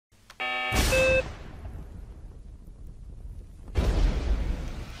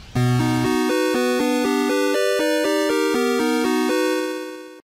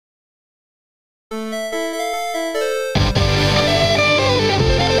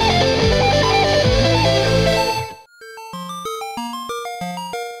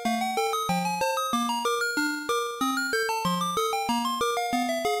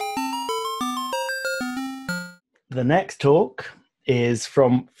next talk is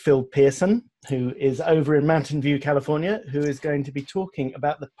from Phil Pearson, who is over in Mountain View, California, who is going to be talking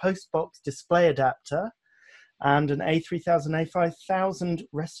about the postbox display adapter and an A3000, A5000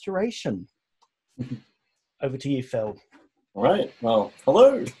 restoration. Over to you, Phil. All right. Well,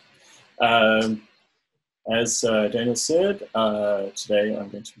 hello. As Daniel said, today I'm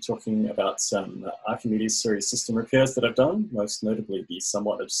going to be talking about some Archimedes series system repairs that I've done, most notably the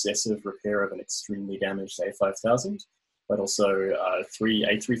somewhat obsessive repair of an extremely damaged A5000, but also 3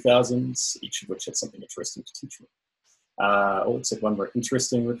 A3000s, each of which had something interesting to teach me. Or except one were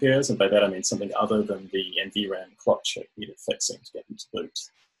interesting repairs, and by that I mean something other than the NVRAM clock chip needed fixing to get them to boot.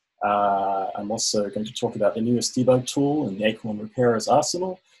 I'm also going to talk about the newest debug tool in the Acorn repairer's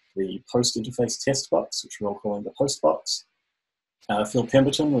arsenal, the post-interface test box, which we're all calling the post box. Phil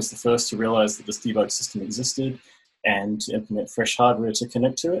Pemberton was the first to realize that this debug system existed and to implement fresh hardware to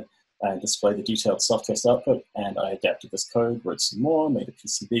connect to it and display the detailed self-test output. And I adapted this code, wrote some more, made a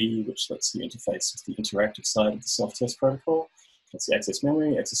PCB, which lets you interface with the interactive side of the self-test protocol. Lets you access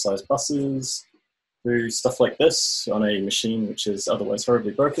memory, exercise buses, do stuff like this on a machine which is otherwise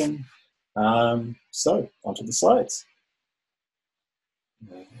horribly broken. So, onto the slides.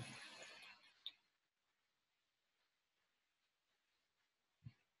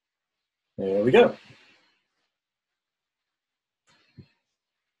 There we go.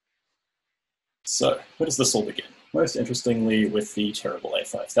 So, where does this all begin? Most interestingly, with the terrible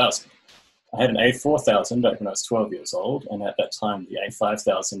A5000. I had an A4000 back when I was 12 years old, and at that time, the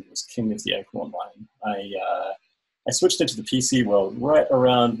A5000 was king of the Acorn line. I switched into the PC world right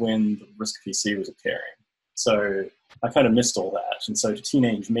around when the RISC PC was appearing. So I kind of missed all that. And so to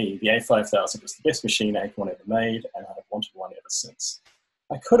teenage me, the A5000 was the best machine Acorn ever made, and I've wanted one ever since.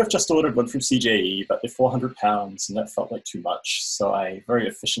 I could have just ordered one from CJE, but they're £400, and that felt like too much. So I very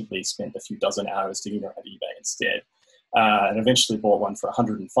efficiently spent a few dozen hours digging around eBay instead, and eventually bought one for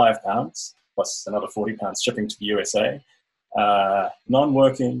 £105, plus another £40 shipping to the USA.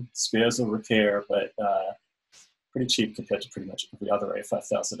 Non-working, spares or repair, but pretty cheap compared to pretty much every other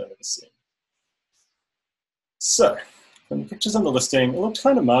A5000 I've ever seen. So, from the pictures on the listing, it looked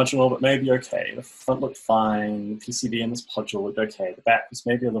kind of marginal, but maybe okay. The front looked fine, the PCB and this module looked okay, the back was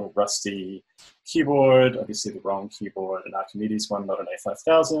maybe a little rusty, keyboard, obviously the wrong keyboard, an Archimedes one, not an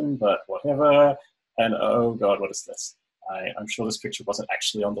A5000, but whatever, and oh god, what is this? I'm sure this picture wasn't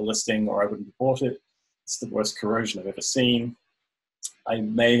actually on the listing or I wouldn't have bought it. It's the worst corrosion I've ever seen. I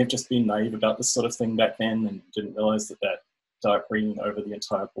may have just been naive about this sort of thing back then and didn't realize that that dark green over the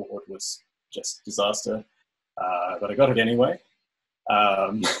entire board was just disaster. But I got it anyway.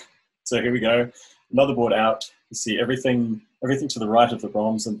 So here we go. Motherboard out. You see everything to the right of the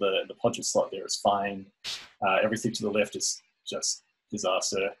ROMs and the module slot there is fine. Everything to the left is just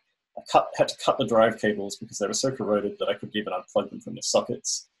disaster. I had to cut the drive cables because they were so corroded that I couldn't even unplug them from their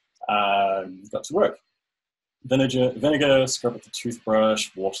sockets. Got to work. Vinegar, scrub with the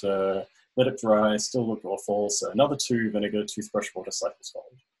toothbrush, water, let it dry, still looked awful. So another 2 vinegar, toothbrush, water cycles followed.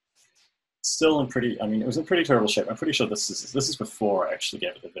 Still in pretty, I mean, it was in pretty terrible shape. I'm pretty sure this is before I actually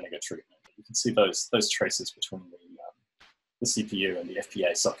gave it the vinegar treatment. You can see those traces between the CPU and the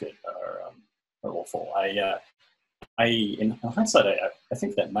FPA socket are awful. In hindsight, I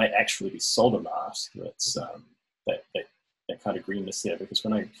think that might actually be solder mask that's that kind of greenness there, because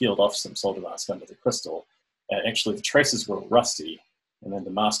when I peeled off some solder mask under the crystal, actually the traces were all rusty, and then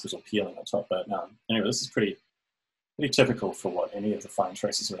the mask was all peeling on top. But anyway, this is pretty typical for what any of the fine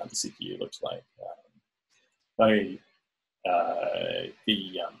traces around the CPU looked like. The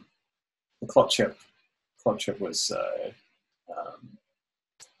clock chip was a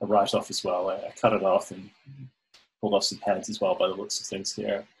write-off as well. I cut it off and pulled off some pads as well by the looks of things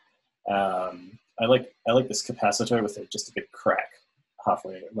here. I like this capacitor with just a big crack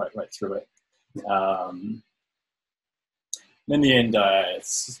halfway right through it. In the end,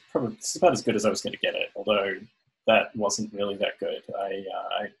 it's about as good as I was going to get it, although that wasn't really that good.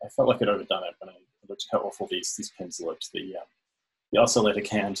 I felt like I'd overdone it when I looked at how awful these pins looked. The oscillator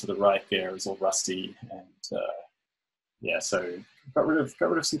can to the right there is all rusty, and yeah, so got rid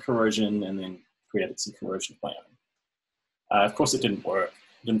of some corrosion and then created some corrosion of my own. Of course, it didn't work.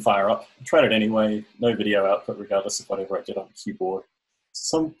 It didn't fire up. I tried it anyway. No video output, regardless of whatever I did on the keyboard. At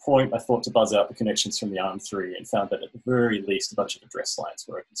some point, I thought to buzz out the connections from the ARM3 and found that at the very least, a bunch of address lines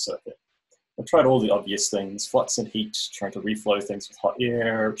were open circuit. I tried all the obvious things, flux and heat, trying to reflow things with hot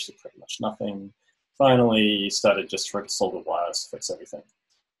air, which did pretty much nothing. Finally, started just trying to solder wires to fix everything.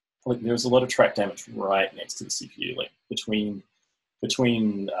 Like, there was a lot of track damage right next to the CPU, like between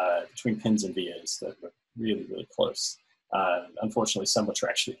pins and vias that were really close. Unfortunately, some which are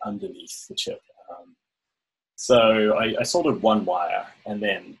actually underneath the chip. So I soldered one wire, and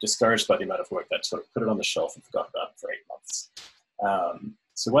then, discouraged by the amount of work that took, put it on the shelf and forgot about it for 8 months.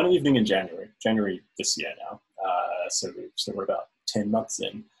 So one evening in January this year now, so we're about 10 months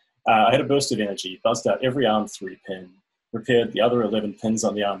in, I had a burst of energy, buzzed out every ARM3 pin, repaired the other 11 pins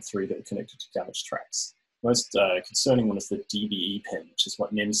on the ARM3 that were connected to damaged tracks. Most concerning one is the DBE pin, which is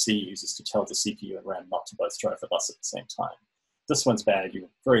what MEMC uses to tell the CPU and RAM not to both drive the bus at the same time. This one's bad. You're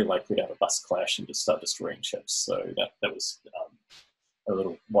very likely to have a bus clash and just start destroying chips. So that was a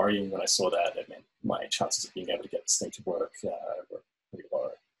little worrying when I saw that. It meant my chances of being able to get this thing to work were pretty low.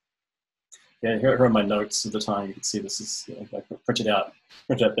 Yeah, here are my notes at the time. You can see this is, I printed out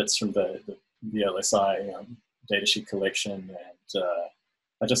bits from the LSI datasheet collection, and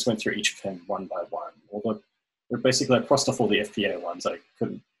I just went through each pin one by one. Although basically I crossed off all the FPA ones. I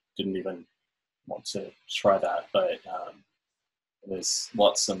didn't even want to try that, but there's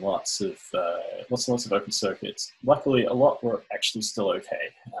lots and lots of open circuits. Luckily, a lot were actually still okay,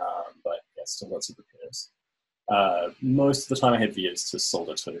 but yeah, still lots of repairs. Most of the time I had vias to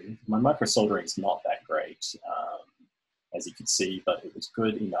solder to. My micro soldering is not that great, as you can see, but it was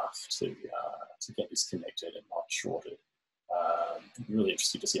good enough to get this connected and not shorted. I'm really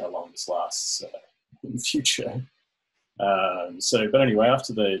interested to see how long this lasts in the future. But anyway,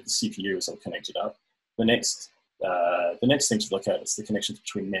 after the CPU is all connected up, the next thing to look at is the connections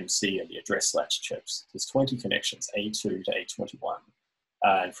between MEMC and the address latch chips. There's 20 connections, A2 to A21.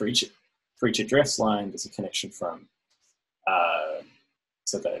 And for each address line, there's a connection from,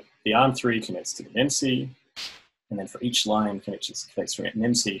 so the ARM3 connects to the MEMC, and then for each line connects from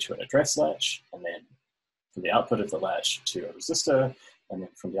MEMC to an address latch, and then from the output of the latch to a resistor, and then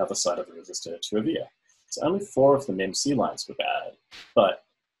from the other side of the resistor to a via. So only 4 of the MEMC lines were bad, but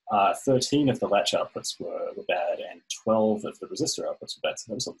 13 of the latch outputs were bad, and 12 of the resistor outputs were bad. So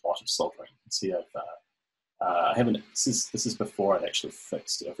there was a lot of soldering. You can see I haven't. This is before I'd actually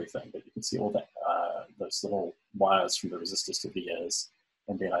fixed everything, but you can see all that those little wires from the resistors to vias,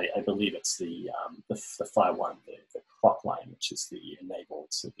 and then I believe it's the Phi 1, the clock line, which is the enable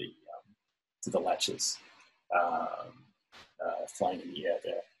to the latches flying in the air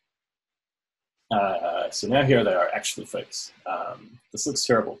there. So now here they are actually fixed. This looks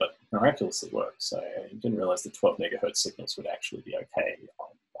terrible, but miraculously works. I didn't realize the 12 megahertz signals would actually be okay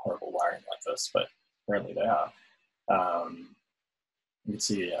on horrible wiring like this, but apparently they are. You can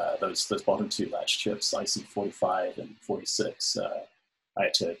see those bottom 2 latch chips, IC 45 and 46. I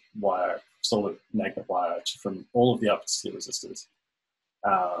had to solder magnet wire from all of the outputs to the resistors.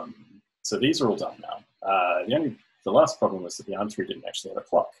 So these are all done now. The last problem was that the ARM3 didn't actually have a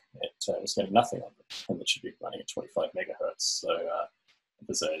clock. It was getting nothing on it, and it should be running at 25 megahertz. So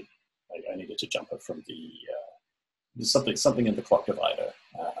I needed to jump it from there's something in the clock divider.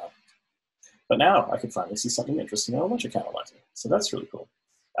 But now I can finally see something interesting on a logic analyzer. So that's really cool.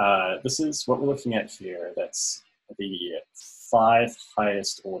 This is what we're looking at here. That's the 5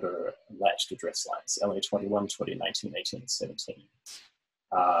 highest order latched address lines, LA21, 20, 19, 18, 17.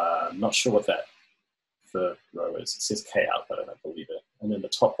 I'm not sure what that the row is. It says K out, but I don't believe it. And then the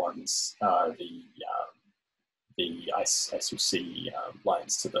top ones are the I2C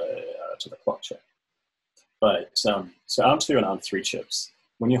lines to the clock chip. But so ARM2 and ARM3 chips,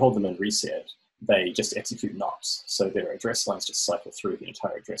 when you hold them in reset, they just execute NOPs. So their address lines just cycle through the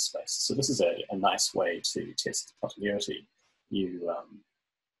entire address space. So this is a nice way to test continuity. You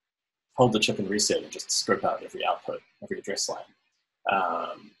hold the chip in reset and just scope out every output, every address line.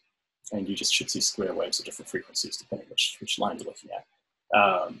 And you just should see square waves of different frequencies depending which line you're looking at.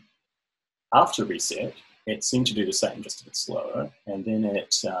 After reset, it seemed to do the same, just a bit slower, and then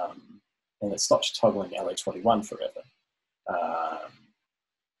it stopped toggling LA21 forever.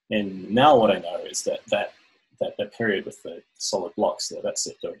 And now what I know is that period with the solid blocks there, that's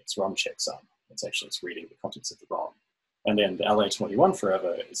it doing its ROM checksum. It's reading the contents of the ROM. And then the LA21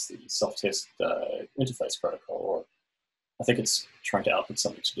 forever is the self-test interface protocol, or I think it's trying to output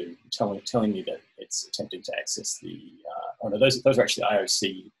something to do, telling me that it's attempting to access the, oh no, those are actually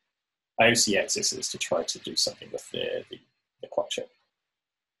IOC accesses to try to do something with the clock chip.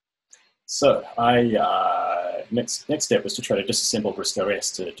 So next step was to try to disassemble RISC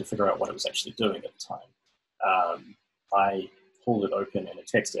OS to figure out what it was actually doing at the time. I pulled it open in a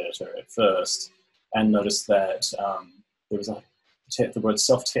text editor at first and noticed that there was the word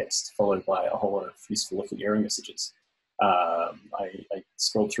self-test followed by a whole lot of useful looking error messages. I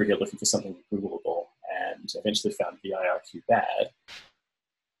scrolled through here looking for something Googleable and eventually found the IRQ bad.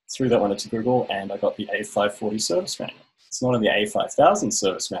 Threw that one into Google and I got the A540 service manual. It's not in the A5000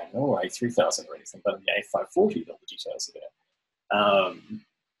 service manual or A3000 or anything, but in the A540, all the details are there.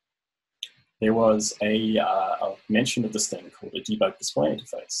 there was a mention of this thing called a debug display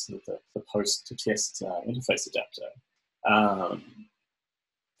interface, the post-to-test interface adapter.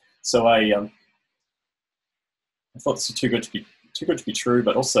 So I thought this was too good to be true,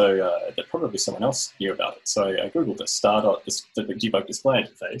 but also that probably someone else knew about it. So I googled the Stardot, the debug display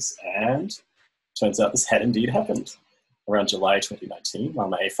interface, and turns out this had indeed happened. Around July 2019, while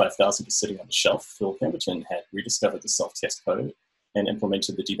my A5000 was sitting on the shelf, Phil Pemberton had rediscovered the self-test code and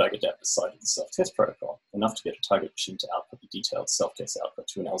implemented the debug adapter side of the self-test protocol, enough to get a target machine to output the detailed self-test output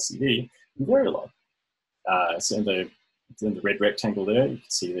to an LCD in Verilog. So in the red rectangle there, you can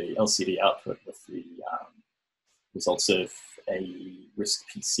see the LCD output with the results of a RISC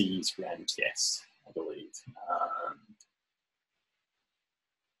PC's ran test, I believe.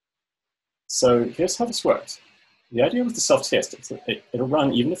 So here's how this works. The idea with the self-test is that it'll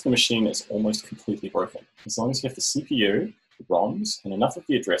run even if the machine is almost completely broken. As long as you have the CPU, the ROMs, and enough of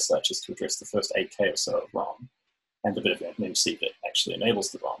the address latches to address the first 8K or so of ROM, and a bit of MMC that actually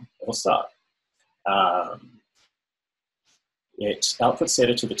enables the ROM, it'll start. It outputs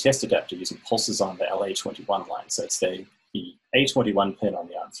data to the test adapter using pulses on the LA21 line. So it's the A21 pin on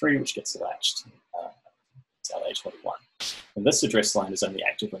the ARM3, which gets latched. It's LA21. And this address line is only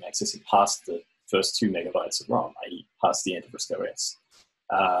active when accessing past the first 2 megabytes of ROM, i.e. past the end of RISC OS.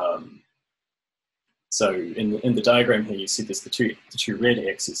 So in the diagram here, you see there's the two red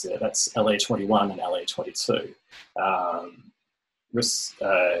X's there. That's LA21 and LA22.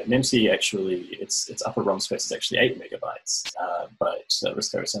 MMC actually, its upper ROM space is actually 8 megabytes, but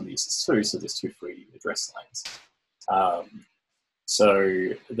RISC OS only uses 2, so there's 2 free address lines.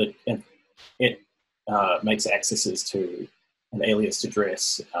 So it makes accesses to an aliased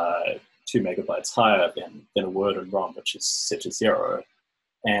address 2 megabytes higher than a word in ROM, which is set to 0.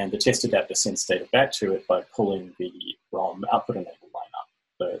 And the test adapter sends data back to it by pulling the ROM output enable line up,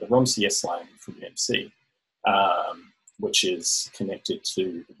 the ROM CS line from MMC, which is connected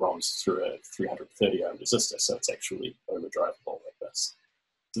to the ROMs through a 330 ohm resistor, so it's actually overdrivable like this.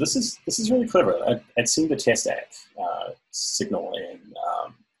 So this is really clever. I'd seen the test act signal in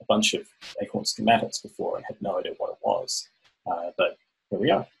a bunch of Acorn schematics before and had no idea what it was, but here we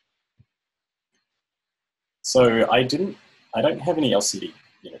are. So I don't have any LCD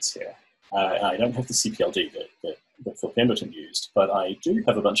units here. I don't have the CPLD that Phil Pemberton used, but I do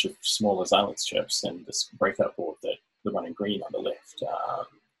have a bunch of smaller Xilinx chips and this breakout board that the one in green on the left,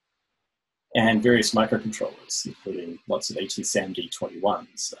 and various microcontrollers, including lots of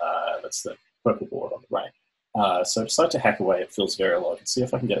AT-SAMD21s. That's the purple board on the right. So I decided to hack away at Phil's Verilog and see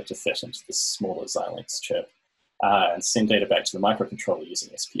if I can get it to fit into this smaller Xilinx chip and send data back to the microcontroller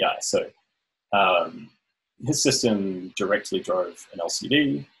using SPI. So his system directly drove an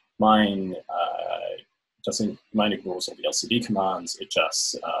LCD. Mine ignores all the LCD commands. It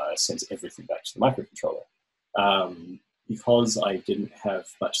just sends everything back to the microcontroller. Because I didn't have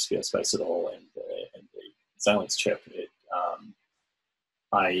much spare space at all in the Xilinx chip,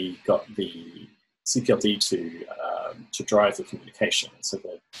 I got the CPLD to drive the communication. So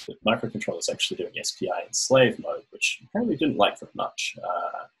the microcontroller is actually doing SPI in slave mode, which apparently didn't like very much.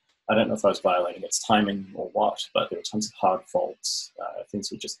 I don't know if I was violating its timing or what, but there were tons of hard faults.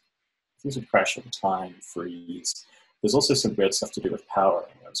 Things would crash all the time, freeze. There's also some weird stuff to do with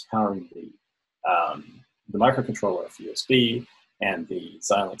powering. I was powering the microcontroller off USB and the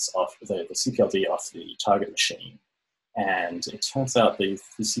Xilinx off the CPLD off the target machine. And it turns out the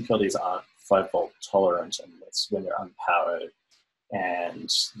CPLDs aren't 5-volt tolerant, and that's when they're unpowered. And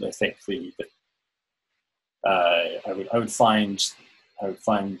I think I would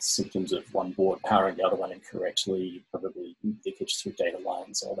find symptoms of one board powering the other one incorrectly, probably leakage through data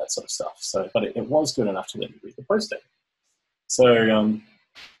lines, all that sort of stuff. So, but it was good enough to let me read the post data. So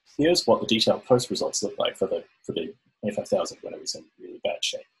here's what the detailed post results look like for the A5000 when it was in really bad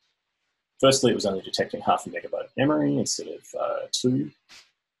shape. Firstly, it was only detecting 0.5 megabyte of memory instead of 2.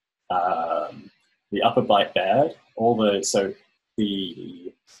 The upper byte bad. So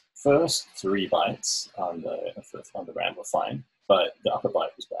the first 3 bytes on the RAM were fine, but the upper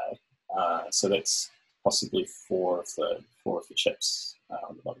byte was bad. So that's possibly 4 of the chips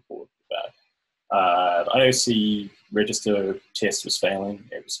on the motherboard were bad. The IOC register test was failing.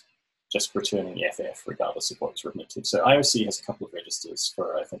 It was just returning FF regardless of what was written into. So IOC has a couple of registers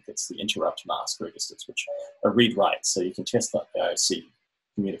for, I think it's the interrupt mask registers, which are read-write. So you can test that the IOC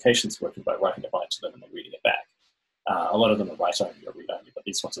communications working by writing a byte to them and then reading it back. A lot of them are write-only or read-only, but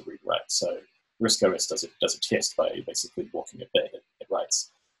these ones are read-write. So RISC OS does a test by basically walking a bit. It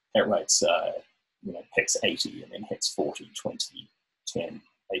writes hex 80 and then hex 40, 20, 10,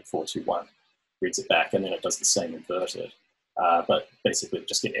 8421, reads it back, and then it does the same inverted. But basically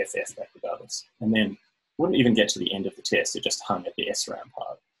just get FF back regardless. megabytes, and then wouldn't even get to the end of the test. It just hung at the SRAM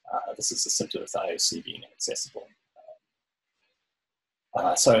part. This is a symptom of the IOC being inaccessible.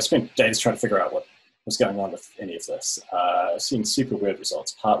 So I spent days trying to figure out what was going on with any of this. Seeing super weird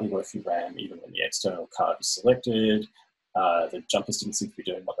results, partly working RAM even when the external card was selected. The jumpers didn't seem to be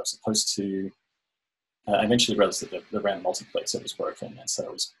doing what they were supposed to. I eventually realized that the RAM multiplexer was broken, and so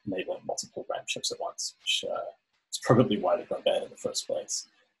it was enabling multiple RAM chips at once, which is probably why they've gone bad in the first place.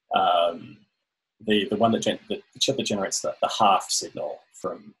 The chip that generates the half signal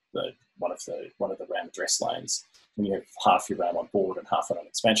from one of the RAM address lines, when you have half your RAM on board and half on an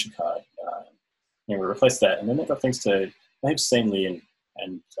expansion card, we replaced that, and then they got things to behave sanely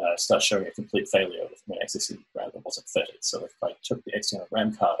and start showing a complete failure when accessing RAM that wasn't fitted. So if I took the external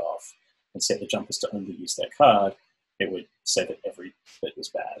RAM card off and set the jumpers to only use that card, it would say that every bit was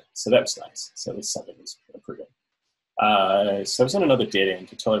bad. So that was nice. So at least something was improving. So I was on another dead end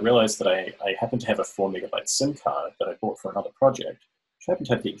until I realized that I happened to have a 4 megabyte SIM card that I bought for another project, which happened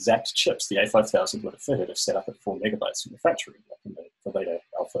to have the exact chips the A5000 would have fitted if set up at 4 megabytes from the factory, like in the later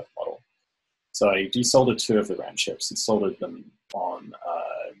alpha model. So I desoldered 2 of the RAM chips and soldered them on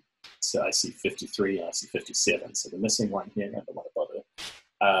IC53 and IC57, so the missing one here and the one above it.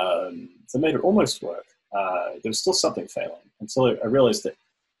 So I made it almost work. There was still something failing until I realized that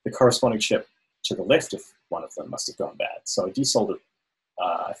the corresponding chip to the left of one of them must have gone bad. So I desoldered,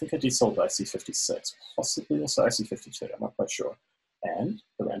 I think I desoldered IC56, possibly also IC52, I'm not quite sure. And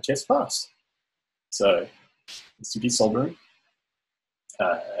the RAM test passed. So let's do desoldering.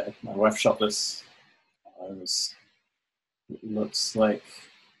 My wife shot this. It looks like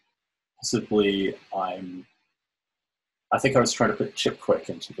possibly I think I was trying to put chip quick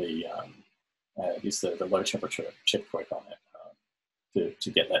into the use the low temperature chip quick on it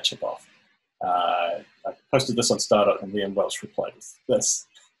to get that chip off. I posted this on Stardot, and Liam Welsh replied with this.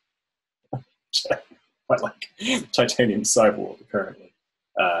 Quite like titanium cyborg, apparently.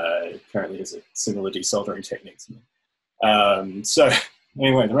 Apparently has a similar desoldering technique to me. So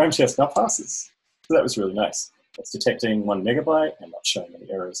anyway, the RAM test now passes. So that was really nice. It's detecting 1 megabyte and not showing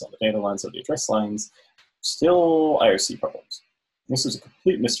any errors on the data lines or the address lines. Still IOC problems. This was a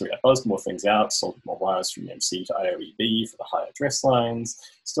complete mystery. I buzzed more things out, soldered more wires from MC to IOEB for the high address lines.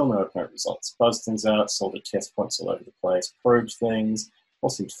 Still no apparent results. Buzzed things out, soldered test points all over the place, probed things. All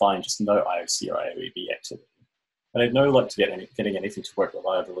seemed fine, just no IOC or IOEB activity. And I had no luck to getting anything to work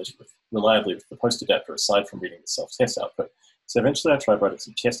reliably with the post adapter aside from reading the self-test output. So eventually I tried writing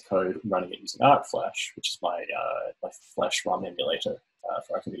some test code and running it using ArcFlash, which is my Flash ROM emulator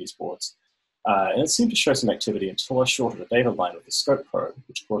for Archimedes boards. And it seemed to show some activity until I shorted a data line with the scope probe,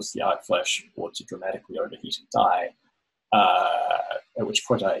 which caused the ArcFlash board to dramatically overheat and die, at which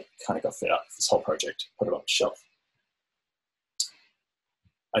point I kind of got fed up with this whole project, put it on the shelf.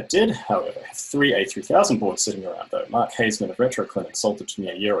 I did, however, have 3 A3000 boards sitting around, though. Mark Hazeman of Retro Clinic sold them to me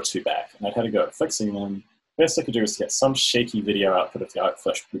a year or 2 back, and I'd had to go at fixing them. The best I could do was to get some shaky video output of the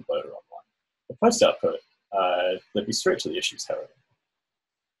ArcFlash bootloader on one. The post output led me straight to the issues, however.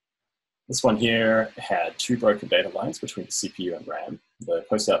 This one here had 2 broken data lines between the CPU and RAM. The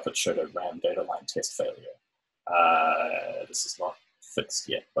post output showed a RAM data line test failure. This is not fixed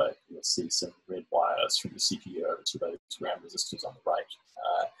yet, but you'll see some red wires from the CPU over to those RAM resistors on the right.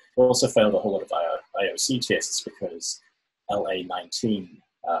 It also failed a whole lot of IOC tests because LA19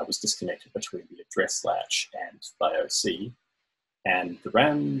 was disconnected between the address latch and the IOC. And the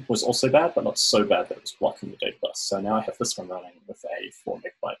RAM was also bad, but not so bad that it was blocking the data bus. So now I have this one running with a 4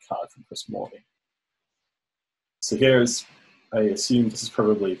 megabyte card from Chris Morley. So here's, I assume this is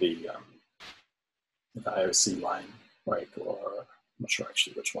probably the IOC line, right? Or I'm not sure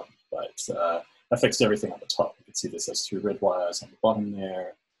actually which one, but I fixed everything on the top. You can see this has 2 red wires on the bottom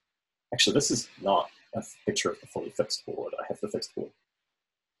there. Actually, this is not a picture of the fully fixed board. I have the fixed board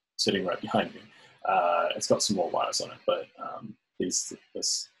sitting right behind me. It's got some more wires on it, but this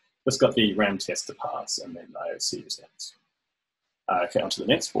got the RAM test to pass, and then IOC was next. Okay, on to the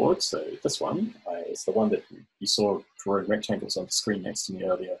next board. So this one is the one that you saw drawing rectangles on the screen next to me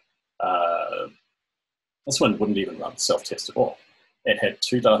earlier. This one wouldn't even run self-test at all. It had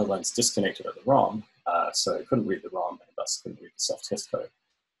 2 data lines disconnected at the ROM, so it couldn't read the ROM and thus couldn't read the self-test code.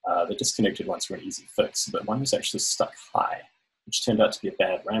 The disconnected ones were an easy fix, but one was actually stuck high, which turned out to be a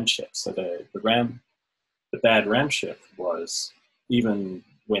bad RAM chip. So the bad RAM chip was, even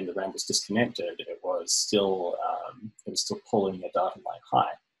when the RAM was disconnected, it was still pulling a data line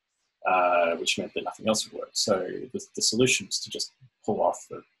high, which meant that nothing else would work. So the solution was to just pull off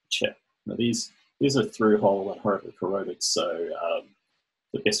the chip. Now these are through hole and horribly corroded, so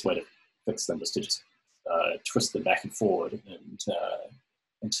the best way to fix them was to just twist them back and forward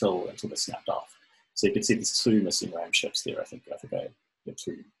and until they snapped off. So you can see there's 2 missing RAM chips there. I think I had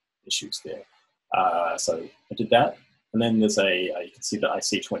 2 issues there. So I did that. And then there's you can see the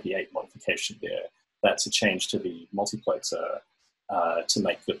IC28 modification there. That's a change to the multiplexer to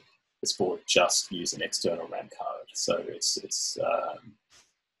make this board just use an external RAM card. So it's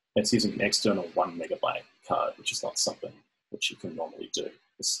using an external 1 megabyte card, which is not something which you can normally do.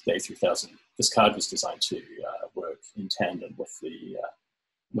 The A3000, this card was designed to work in tandem with the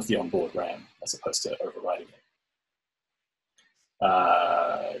onboard RAM as opposed to overriding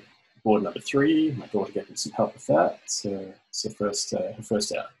it. Board number 3, my daughter gave me some help with that. So it's her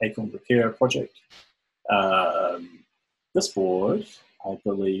first Acorn repair project. This board, I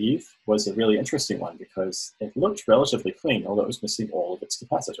believe, was a really interesting one because it looked relatively clean, although it was missing all of its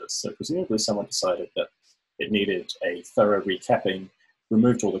capacitors. So presumably someone decided that it needed a thorough recapping,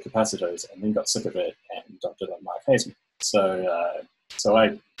 removed all the capacitors, and then got sick of it and dumped it on my Hazeman. So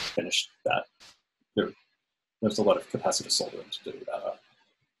I finished that. There was a lot of capacitor soldering to do.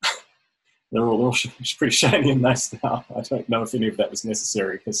 They're all pretty shiny and nice now. I don't know if any of that was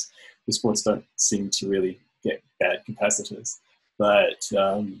necessary because these boards don't seem to really get bad capacitors. But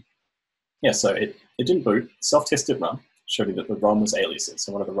yeah, so it didn't boot. Self-tested run showed me that the ROM was aliasing,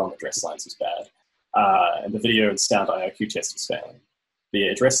 so one of the ROM address lines was bad. And the video and sound IRQ test was failing. The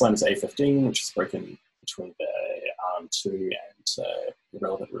address line was A15, which is broken between the ARM2 and the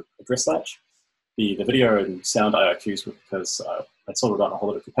relevant address latch. The video and sound IRQs were because I'd soldered on a whole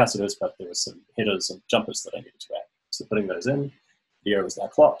lot of capacitors, but there were some headers and jumpers that I needed to add. So putting those in, video was now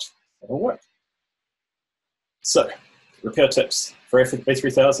clocked, it all worked. So, repair tips for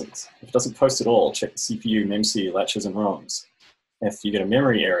A3000. If it doesn't post at all, check the CPU, MEMC, latches, and ROMs. If you get a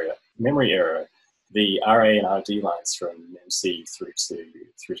memory error, the RA and RD lines from MEMC through to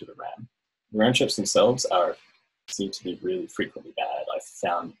the RAM. The RAM chips themselves seem to be really frequently bad. I've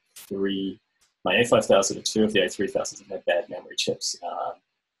found my A5000 and 2 of the A3000s have had bad memory chips.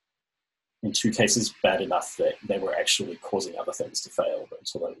 In 2 cases, bad enough that they were actually causing other things to fail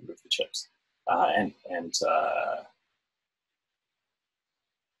until I removed the chips.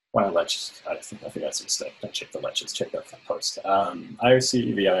 Latches, I think that's a mistake. Don't check the latches, check that post.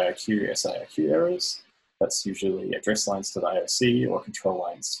 IOC, VIRQ, SIRQ errors. That's usually address lines to the IOC or control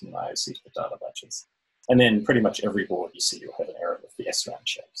lines from the IOC to the data latches. And then pretty much every board you see will have an error with the SRAM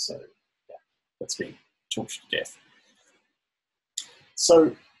chip. So yeah, that's been tortured to death.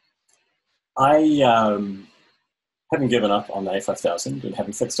 So having given up on the A5000 and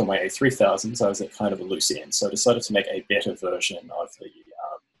having fixed all my A3000s, I was at kind of a loose end. So I decided to make a better version of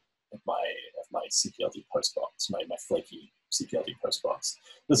my CPLD postbox, my flaky CPLD postbox.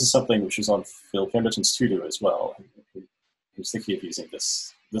 This is something which was on Phil Pemberton's to-do as well. He was thinking of using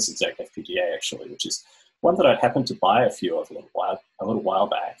this exact FPGA actually, which is one that I'd happened to buy a few of a little while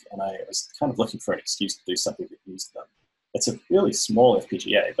back, and I was kind of looking for an excuse to do something that used them. It's a really small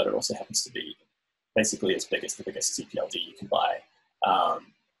FPGA, but it also happens to be basically as big as the biggest CPLD you can buy.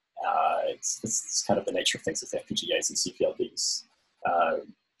 It's kind of the nature of things with FPGAs and CPLDs.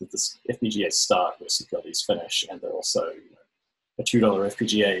 The FPGAs start where CPLDs finish, and they're also a $2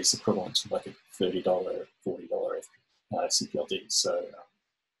 FPGA is equivalent to like a $30, $40 CPLD. So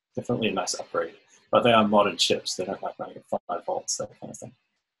definitely a nice upgrade. But they are modern chips. They don't like running at 5 volts, that kind of thing.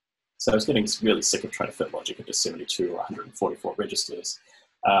 So I was getting really sick of trying to fit logic into 72 or 144 registers.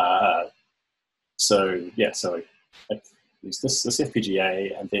 So I used this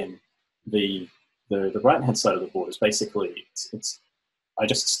FPGA, and then the right-hand side of the board is basically I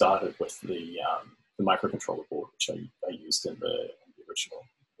just started with the microcontroller board, which I used in the original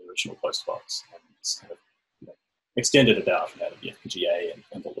postbox, and just kind of extended it out of the FPGA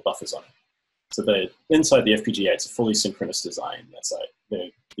and all the buffers on it. So inside the FPGA, it's a fully synchronous design. That's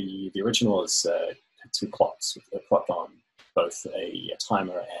the original is 2 clocks, clocked on both a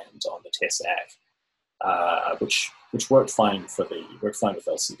timer and on the TESAC, which worked fine with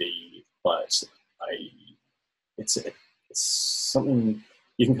LCD, but it's something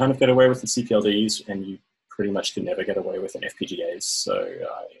you can kind of get away with in CPLDs, and you pretty much can never get away with in FPGAs. So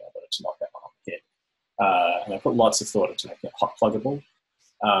I wanted to knock that one off the head, and I put lots of thought into making it hot pluggable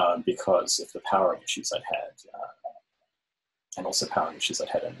because of the powering issues I'd had, and also powering issues I'd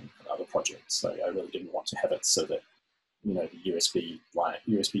had in other projects. So I really didn't want to have it so that the USB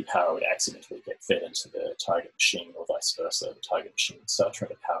power would accidentally get fed into the target machine, or vice versa. The target machine would start trying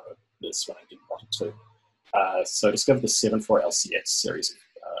to power this when I didn't want it to. So I discovered the 7.4 LCX series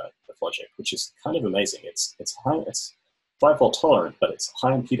of logic, which is kind of amazing. It's 5 volt tolerant, but it's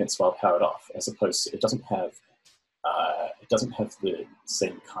high impedance while powered off, as opposed to it doesn't have the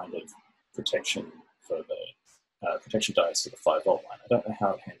same kind of protection for protection diodes to the 5-volt line. I don't know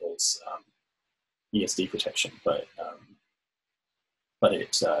how it handles ESD protection, but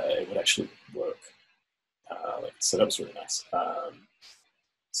it would actually work. So that was really nice.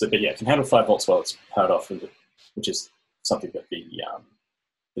 But yeah, it can handle 5 volts while it's powered off, which is something that the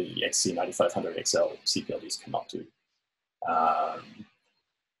XC9500XL CPLDs cannot do.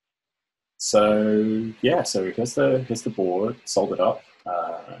 So yeah, so here's the board soldered up.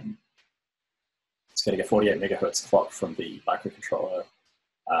 It's getting a 48 megahertz clock from the microcontroller.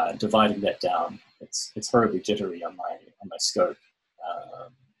 Dividing that down, it's horribly jittery on my scope,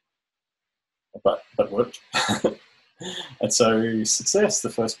 but worked. And so success. The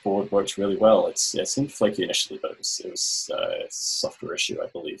first board worked really well. It seemed flaky initially, but it was a software issue, I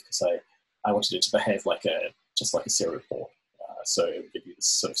believe, because I wanted it to behave just like a serial port. So it would give you this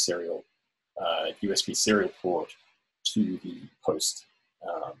sort of serial USB serial port to the post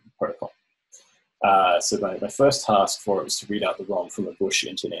protocol. So my first task for it was to read out the ROM from a Bush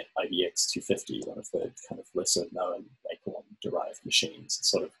Internet IBX 250, one of the kind of lesser known Acorn derived machines.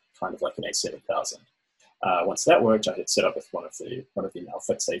 It's sort of kind of like an A5000. Once that worked, I had set up with one of the now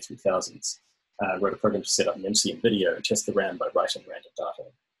fixed A3000s. Wrote a program to set up an MCM video and test the RAM by writing random data,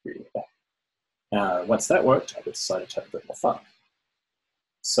 reading it back. Once that worked, I decided to have a bit more fun.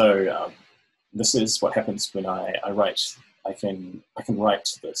 So this is what happens when I write. I can write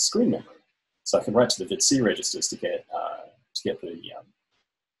to the screen memory. So I can write to the VIDC registers to get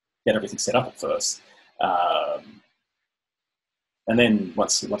everything set up at first, and then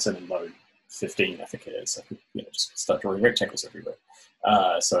once I'm in mode 15, I think it is, I could just start drawing rectangles everywhere.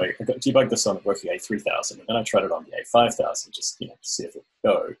 So I got debugged this on a working A3000, and then I tried it on the A5000 just to see if it would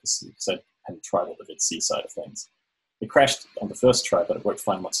go, because I hadn't tried all the VIDC side of things. It crashed on the first try, but it worked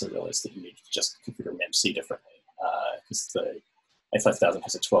fine once I realized that you need to just configure MEMC differently, because the A5000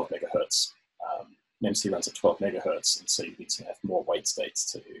 has a 12 megahertz. MEMC runs at 12 megahertz, and so you need to have more wait states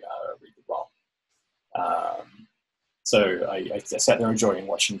to read the ROM. So I sat there enjoying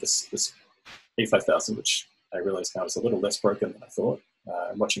watching this A5000, which I realized now is a little less broken than I thought,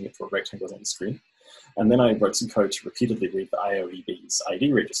 watching it draw rectangles on the screen. And then I wrote some code to repeatedly read the IOEB's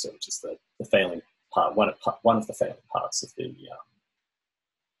ID register, which is the failing part, one of the failing parts of the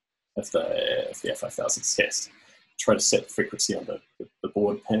A5000's test. Try to set the frequency on the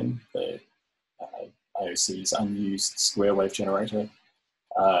board pin, the IOC's unused square wave generator,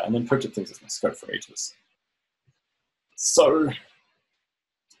 and then poked at things with my scope for ages. So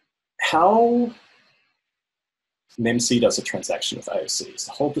how MEMC does a transaction with IOC is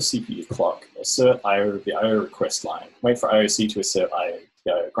to hold the CPU clock, assert the IO request line, wait for IOC to assert IO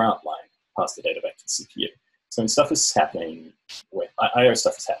ground line, pass the data back to the CPU. So when stuff is happening, when IO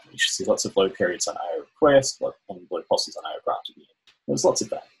stuff is happening, you should see lots of low periods on IO request and low pulses on IO ground to be in. There's lots of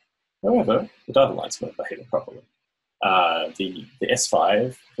that. However, the data lines weren't behaving properly. The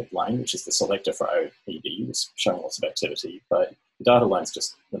S5 line, which is the selector for IOEB, was showing lots of activity, but the data lines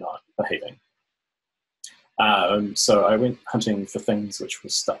just were not behaving. So I went hunting for things which were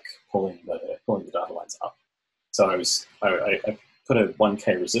stuck, pulling the data lines up. So I put a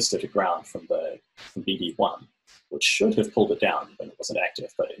 1K resistor to ground from BD1, which should have pulled it down when it wasn't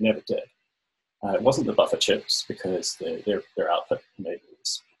active, but it never did. It wasn't the buffer chips, because their output maybe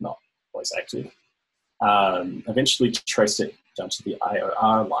was not always active. Eventually traced it down to the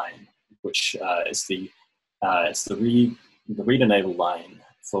IOR line, which is the read enable line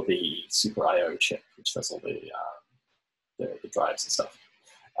for the Super IO chip, which does all the drives and stuff.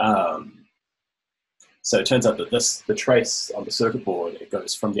 So it turns out that the trace on the circuit board, it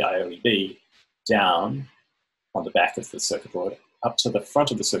goes from the IOEB down on the back of the circuit board, up to the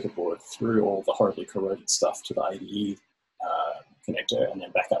front of the circuit board, through all the horribly corroded stuff to the IDE connector, and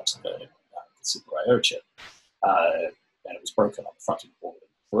then back up to the Super IO chip. And it was broken on the front of the board in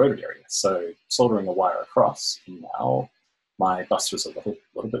the corroded area. So soldering a wire across, and now my bus was a little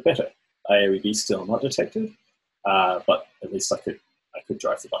bit better. IOEB still not detected, but at least I could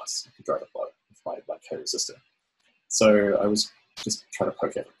drive the bus. I could drive it with my K-resistor. So I was just trying to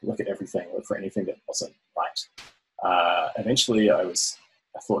look at everything, look for anything that wasn't right. Eventually I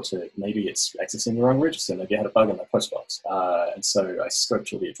thought maybe it's accessing the wrong register, maybe I had a bug in my postbox. And so I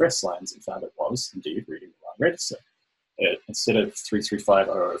scoped all the address lines and found it was indeed reading the wrong register. Instead of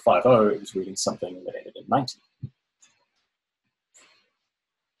 335050, it was reading something that ended in 90.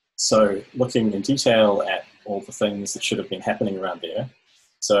 So looking in detail at all the things that should have been happening around there.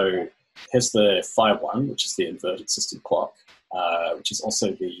 So here's the Phi 1, which is the inverted system clock, which is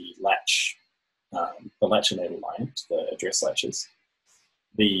also the latch enable line to the address latches.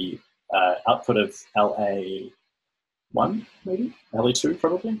 The output of LA1, maybe? LA2,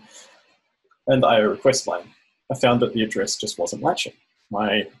 probably? And the IO request line. I found that the address just wasn't latching.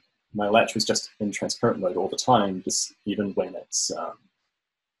 My latch was just in transparent mode all the time, just even when it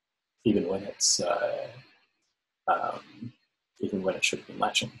should have been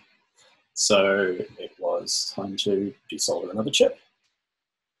latching. So it was time to desolder another chip.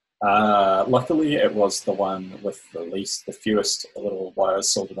 Luckily, it was the one with the fewest little wires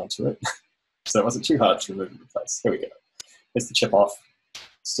soldered onto it, so it wasn't too hard to remove and replace. Here we go. Here's the chip off.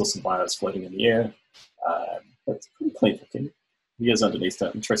 Still some wires floating in the air. It's pretty clean looking. Gears underneath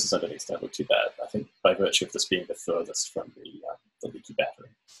don't, and traces underneath don't look too bad. I think by virtue of this being the furthest from the leaky battery.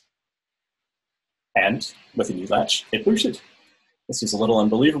 And with a new latch, it booted. This was a little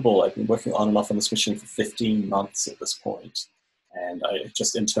unbelievable. I've been working on and off on this machine for 15 months at this point, and I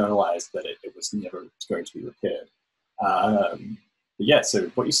just internalized that it was never going to be repaired. But yeah,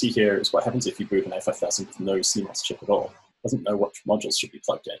 so what you see here is what happens if you boot an A5000 with no CMOS chip at all. It doesn't know what modules should be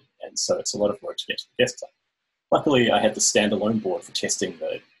plugged in, and so it's a lot of work to get to the desktop. Luckily, I had the standalone board for testing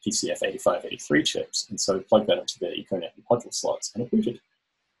the PCF 8583 chips, and so I plugged that into the Ethernet and module slots, and it booted.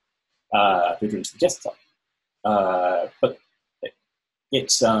 Booted into the desktop. But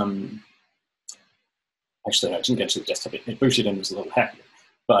actually, no, it didn't get to the desktop. It booted and was a little happy.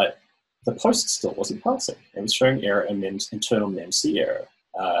 But the post still wasn't passing. It was showing error and internal MEMC error.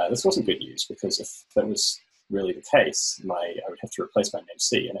 This wasn't good news, because if that was really the case, I would have to replace my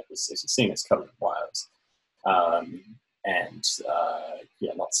MEMC, and it was, as you've seen, it's covered in wires.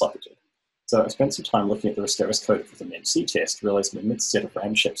 Yeah, not socketed. So I spent some time looking at the RISC code for the MEMC test, realized my mixed set of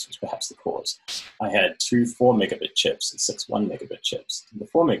RAM chips was perhaps the cause. I had two 4 megabit chips and 6 1 megabit chips. And the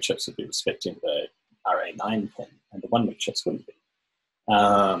 4 meg chips would be respecting the RA9 pin, and the 1 meg chips wouldn't be.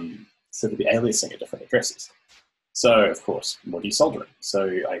 So they'd be aliasing at different addresses. So, of course, more desoldering. So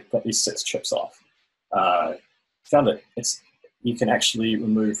I got these 6 chips off. Found that you can actually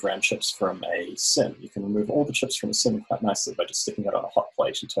remove RAM chips from a SIM. You can remove all the chips from a SIM quite nicely by just sticking it on a hot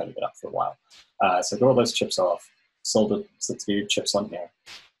plate and turning it up for a while. So I got all those chips off, soldered 6 chips on here.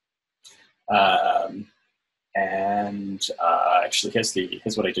 Actually,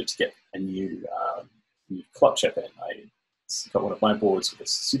 here's what I did to get a new clock chip in. I got one of my boards with a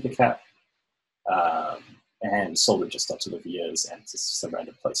super cap, and soldered just onto the vias and just some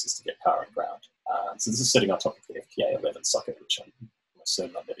random places to get power and ground. So this is sitting on top of the FPA11 socket, which I'm almost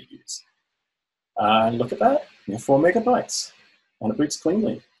certain I'll never use. And look at that, 4 megabytes, and it boots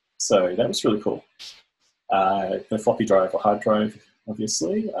cleanly. So that was really cool. The floppy drive or hard drive,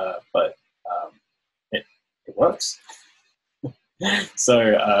 obviously, but it works.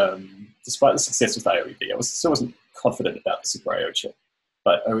 So despite the success with IOEB, I still wasn't confident about the Super IO chip,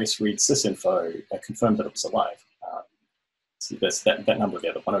 but OS read sysinfo confirmed that it was alive. So that number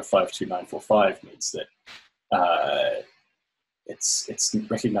there, the 1052945, means that it's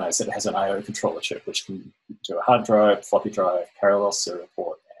recognized that it has an I/O controller chip, which can do a hard drive, floppy drive, parallel serial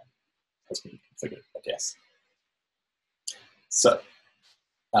port, and has been configured, I guess. So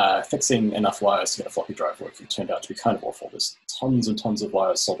fixing enough wires to get a floppy drive working turned out to be kind of awful. There's tons and tons of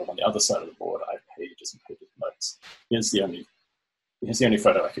wires soldered on the other side of the board. I have pages and pages of notes. Here's the only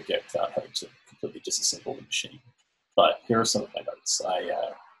photo I could get without having to completely disassemble the machine. But here are some of my notes. I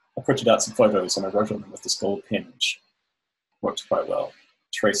printed out some photos and I wrote on them with this gold pen, which worked quite well.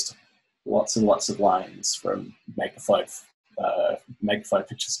 Traced lots and lots of lines from magnified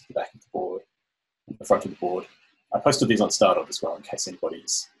pictures of the back of the board and the front of the board. I posted these on Stardot as well in case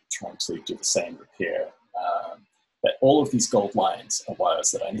anybody's trying to do the same repair. But all of these gold lines are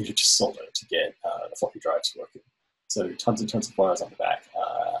wires that I needed to solder to get the floppy drives working. So tons and tons of wires on the back.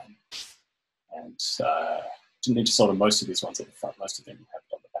 Didn't need to solder most of these ones at the front, most of them have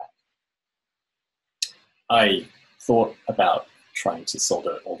it on the back. I thought about trying to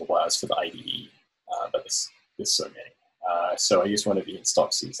solder all the wires for the IDE, but there's so many. So I used one of Ian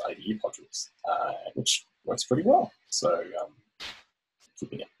Stocks's IDE modules, which works pretty well. So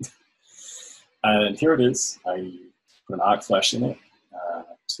keeping it. And here it is. I put an arc flash in it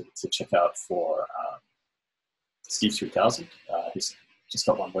to check out for Steve 3000. He's just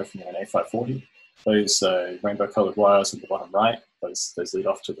got one working in an A540. Those rainbow-colored wires on the bottom right, those lead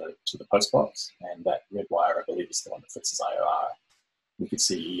off to the post box, and that red wire, I believe, is the one that fixes IOR. You can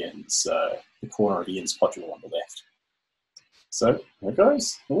see Ian's the corner of Ian's module on the left. So there it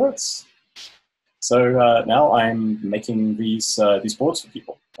goes. It works. So now I'm making these boards for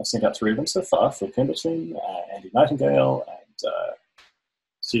people. I've sent out 3 of them so far: Phil Pemberton, Andy Nightingale, and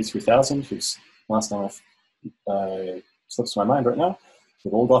Steve 3000, whose last name slips to my mind right now.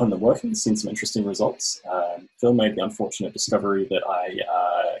 We've all gotten them working, seen some interesting results. Phil made the unfortunate discovery that I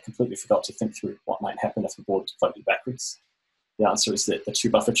completely forgot to think through what might happen if the board was plugged in backwards. the answer is that the 2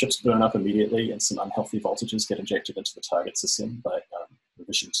 buffer chips burn up immediately and some unhealthy voltages get injected into the target system. But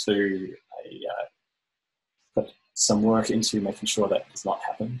revision 2, I put some work into making sure that does not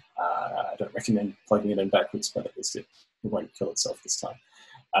happen. I don't recommend plugging it in backwards, but at least it won't kill itself this time.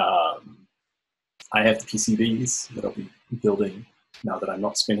 I have the PCBs that I'll be building now that I'm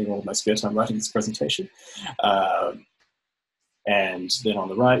not spending all of my spare time writing this presentation. And then on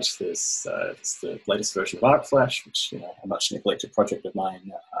the right, there's the latest version of ArcFlash, which a much neglected project of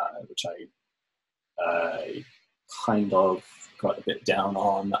mine, which I kind of got a bit down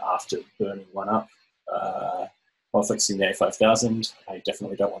on after burning one up while fixing the A5000. I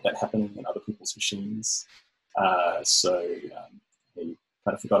definitely don't want that happening in other people's machines. So I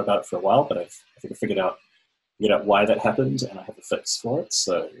kind of forgot about it for a while, but I think I figured out why that happened, and I have a fix for it.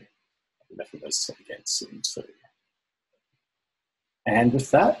 So I'll be making those again soon too. And with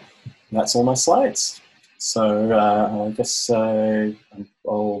that, that's all my slides. So I guess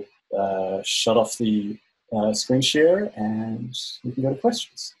I'll shut off the screen share and we can go to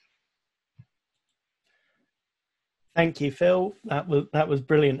questions. Thank you, Phil. That was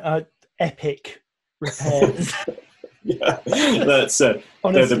brilliant. Epic repairs. Yeah, that's it.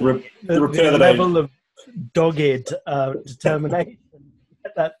 Honestly, the repair the that level of dogged determination to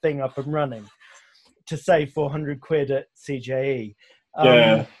get that thing up and running to save 400 quid at CJE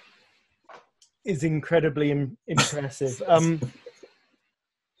is incredibly impressive.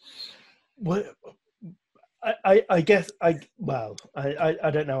 I guess I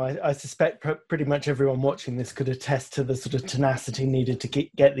don't know. I suspect pretty much everyone watching this could attest to the sort of tenacity needed to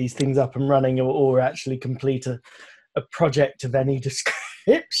get these things up and running, or actually complete a project of any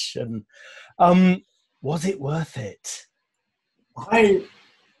description. Was it worth it?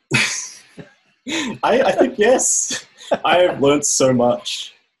 I think yes. I have learned so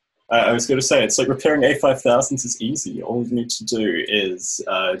much. I was going to say, it's like repairing A5000s is easy. All you need to do is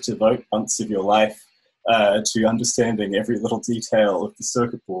devote months of your life to understanding every little detail of the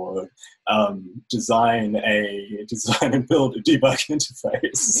circuit board, design and build a debug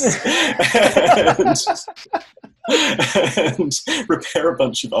interface, and repair a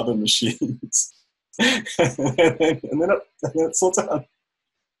bunch of other machines, and then it's all done.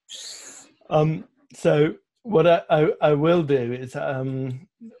 So what I will do is,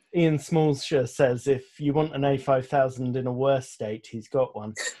 Ian Smallshire says if you want an A5000 in a worse state, he's got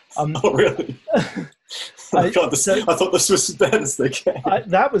one. Oh, really? I thought this was as bad as they came.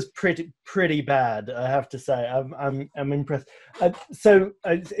 That was pretty bad, I have to say. I'm impressed. So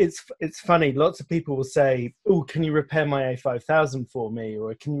it's funny. Lots of people will say, "Oh, can you repair my A5000 for me?"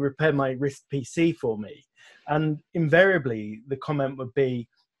 or "Can you repair my RISC PC for me?" And invariably, the comment would be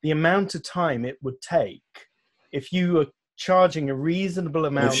the amount of time it would take if you were charging a reasonable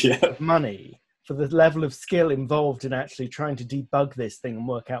amount of money for the level of skill involved in actually trying to debug this thing and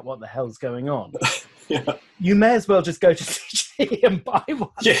work out what the hell's going on. You may as well just go to CGE and buy one.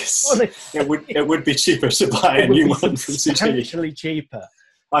 Yes, honestly. It would be cheaper to buy a new one from CGE. Substantially cheaper.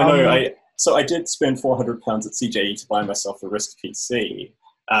 I know. So I did spend £400 at CGE to buy myself a RISC PC,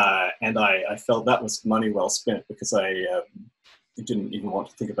 and I felt that was money well spent because I didn't even want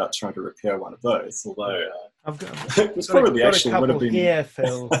to think about trying to repair one of those. Although it was probably actually would have been here,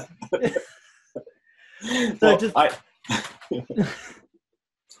 Phil.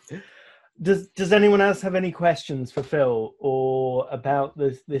 Does anyone else have any questions for Phil or about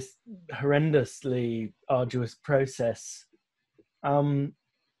this horrendously arduous process?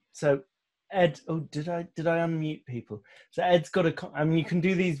 So Ed, did I unmute people? So Ed's got you can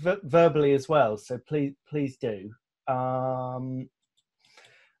do these verbally as well. So please do.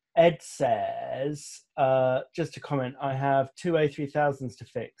 Ed says, just a comment, I have 2 A3000s to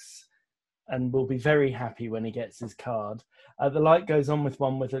fix and will be very happy when he gets his card. The light goes on with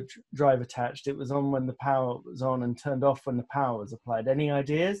one with a drive attached. It was on when the power was on and turned off when the power was applied. Any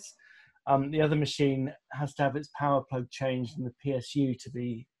ideas? The other machine has to have its power plug changed and the PSU to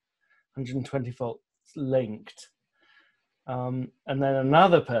be 120 volts linked. And then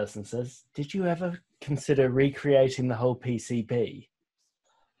another person says, did you ever consider recreating the whole PCB?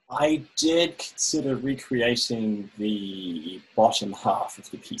 I did consider recreating the bottom half of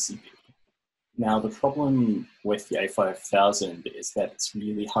the PCB. Now, the problem with the A5000 is that it's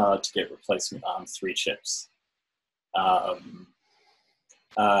really hard to get replacement ARM3 chips. I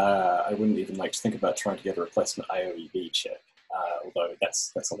wouldn't even like to think about trying to get a replacement IOEB chip, although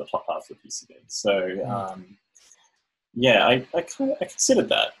that's on the top half of the PCB. So, yeah, I considered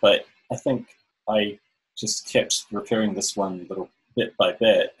that, but I think I just kept repairing this one little bit by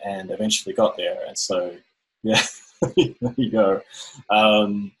bit and eventually got there. And so, yeah, there you go.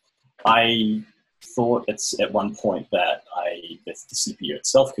 thought it's at one point that the CPU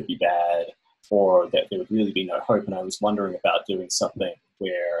itself could be bad, or that there would really be no hope. And I was wondering about doing something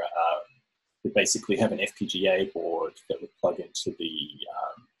where we basically have an FPGA board that would plug into the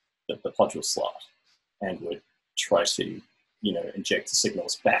module slot and would try to, inject the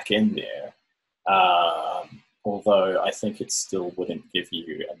signals back in there. Although I think it still wouldn't give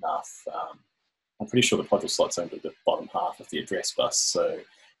you enough. I'm pretty sure the module slot's only the bottom half of the address bus. So,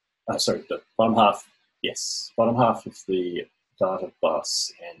 sorry, the bottom half, yes, bottom half of the data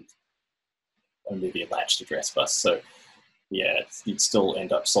bus and only the latched address bus. So, yeah, you'd still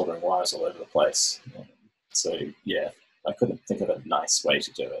end up soldering wires all over the place. So, yeah, I couldn't think of a nice way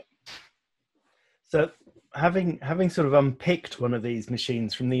to do it. So, having sort of unpicked one of these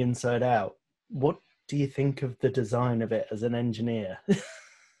machines from the inside out, what do you think of the design of it as an engineer?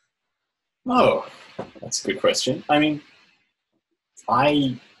 Oh, that's a good question. I mean,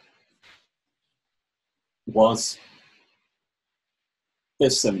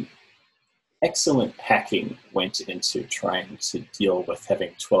 there's some excellent hacking went into trying to deal with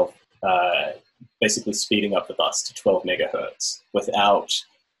having 12, basically speeding up the bus to 12 megahertz without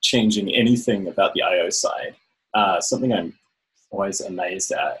changing anything about the I/O side. Something I'm always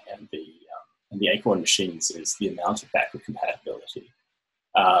amazed at in the Acorn machines is the amount of backward compatibility.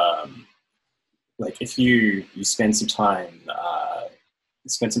 Like if you spend some time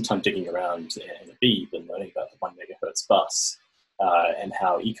digging around in a Beeb and learning about the 1 megahertz bus and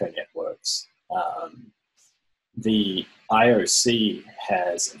how EcoNet works, the IOC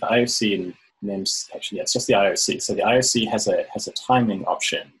and MEMS, actually, yeah, it's just the IOC. So the IOC has a timing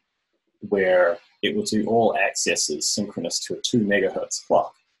option where it will do all accesses synchronous to a 2 megahertz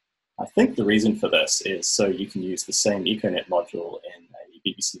clock. I think the reason for this is so you can use the same EcoNet module in a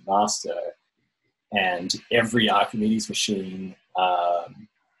BBC master, and every Archimedes machine,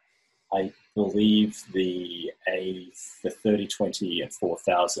 I believe the 3020 and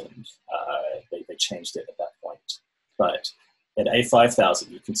 4000, they changed it at that point. But at A5000,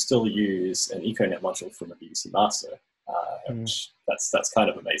 you can still use an EcoNet module from a BBC master, which that's kind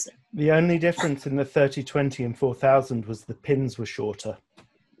of amazing. The only difference in the 3020 and 4000 was the pins were shorter.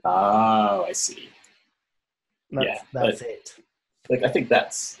 Oh, I see. That's it. Like I think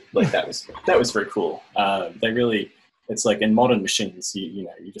that was very cool. It's like in modern machines, you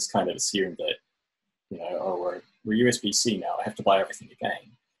just kind of assume that, we're USB-C now, I have to buy everything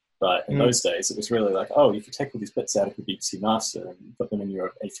again. But in those days, it was really like, oh, you could take all these bits out of the BBC master and put them in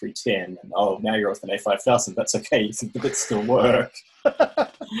your A310, and oh, now you're with an A5000. That's okay. The bits still work.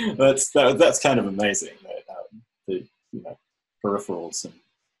 That's kind of amazing. The peripherals and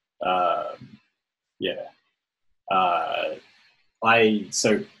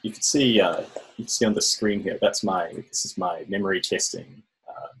so you can see on the screen here. This is my memory test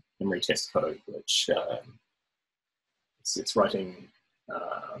code, which it's writing.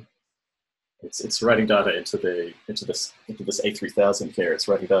 It's writing data into this A3000 here. It's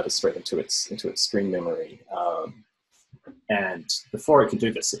writing data straight into its string memory. And before it can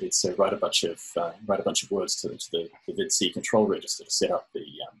do this, it needs to write a bunch of words to the VIDC control register to set up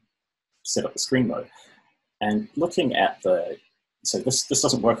the screen mode. And looking at so this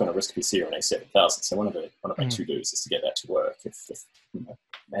doesn't work on a RISC PC or an A7000. So one of my to-dos is to get that to work. If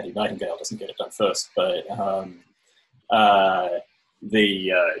Maddie Nightingale doesn't get it done first, but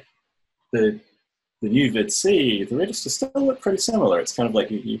the new VIDC, the registers still look pretty similar. It's kind of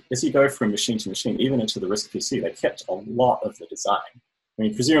like as you go from machine to machine, even into the RISC PC, they kept a lot of the design. I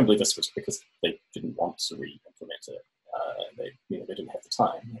mean, presumably this was because they didn't want to re-implement it. They didn't have the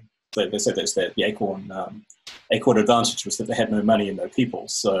time. They said that the Acorn advantage was that they had no money and no people.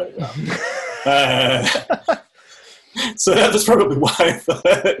 So so that was probably why.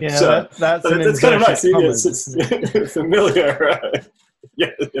 That's kind of nice. It's familiar.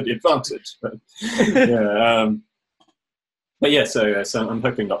 The advantage. So I'm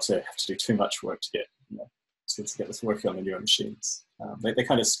hoping not to have to do too much work to get this working on the newer machines. They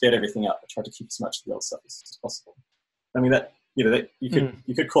kind of sped everything up. They tried to keep as much of the old stuff as possible. I mean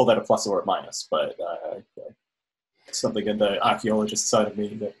you could call that a plus or a minus, but something in the archaeologist side of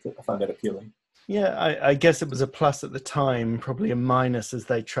me that I find that appealing. Yeah, I guess it was a plus at the time, probably a minus as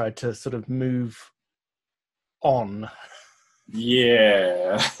they tried to sort of move on.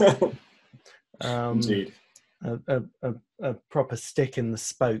 Yeah. Indeed. A proper stick in the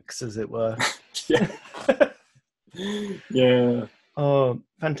spokes, as it were. Yeah. Yeah. Oh,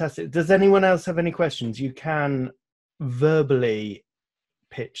 fantastic. Does anyone else have any questions? You can verbally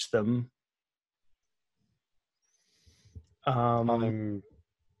pitch them. I'm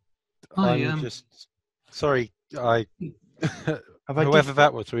just sorry. Whoever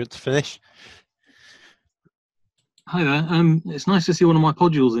that was, we had to finish. Hi there. It's nice to see one of my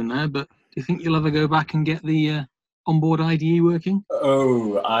podules in there, but do you think you'll ever go back and get the onboard IDE working?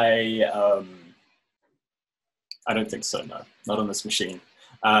 Oh, I don't think so. No, not on this machine.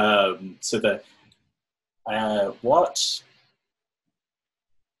 So the what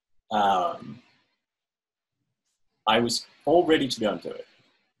I was all ready to go and do it,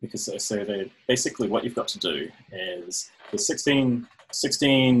 because basically what you've got to do is the 16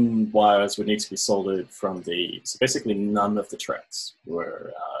 wires would need to be soldered from so basically none of the tracks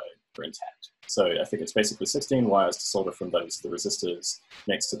were intact. So I think it's basically 16 wires to solder from those to the resistors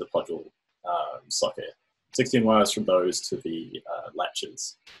next to the module socket, 16 wires from those to the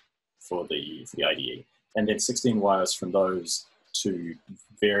latches for the IDE, and then 16 wires from those to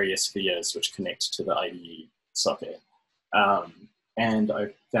various vias which connect to the IDE socket. And I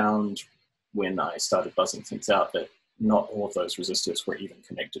found when I started buzzing things out that not all of those resistors were even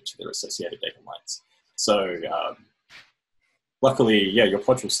connected to their associated data lines. So luckily, yeah, your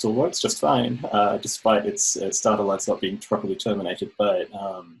podule still works just fine, despite its starter lights not being properly terminated. But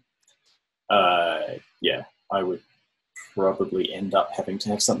yeah, I would probably end up having to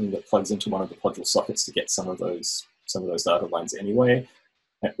have something that plugs into one of the podule sockets to get some of those data lines anyway.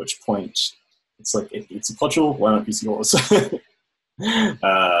 At which point, it's like it's a podule. Why not use yours?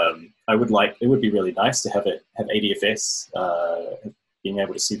 It would be really nice to have ADFS, being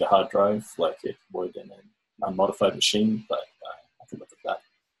able to see the hard drive like it would in an unmodified machine, but I can look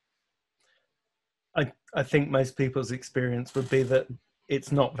at I think most people's experience would be that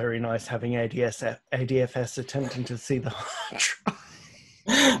it's not very nice having ADFS attempting to see the hard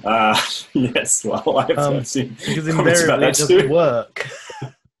drive. Yes, well, I've seen because invariably it doesn't work.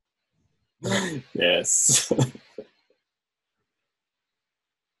 Yes.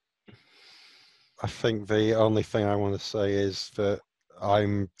 I think the only thing I want to say is that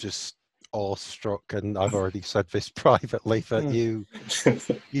I'm just awestruck, and I've already said this privately, that you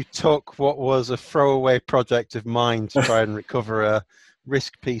took what was a throwaway project of mine to try and recover a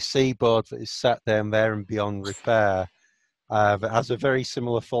RISC PC board that is sat down there and beyond repair, that has a very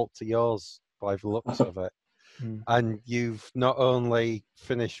similar fault to yours by the looks of it. And you've not only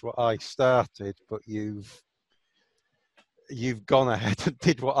finished what I started, but you've gone ahead and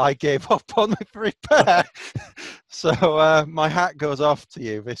did what I gave up on with repair. So my hat goes off to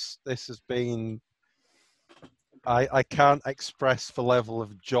you. This has been, I can't express the level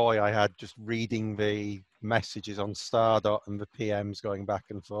of joy I had just reading the messages on Stardot and the PMs going back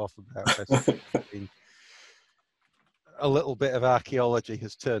and forth about this. A little bit of archaeology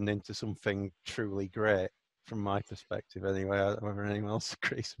has turned into something truly great from my perspective anyway. I don't know whether anyone else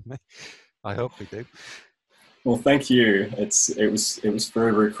agrees with me. I hope we do. Well, thank you. It was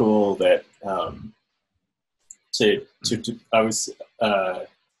very, very cool that I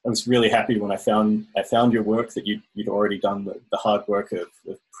was really happy when I found your work, that you'd already done the hard work of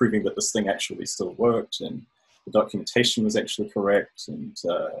proving that this thing actually still worked, and the documentation was actually correct. And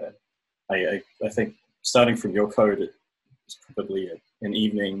I think starting from your code, it was probably an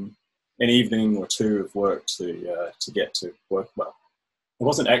evening or two of work to get to work well. I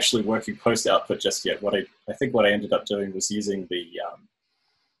wasn't actually working post output just yet. I think what I ended up doing was using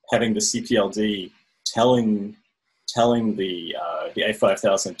having the CPLD telling the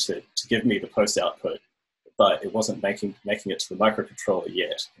A5000 to give me the post output, but it wasn't making it to the microcontroller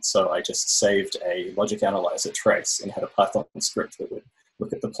yet. And so I just saved a logic analyzer trace and had a Python script that would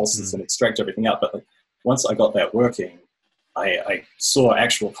look at the pulses and extract everything out. But once I got that working, I saw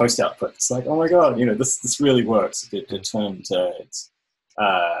actual post output. It's like, oh my god, this really works. It turned.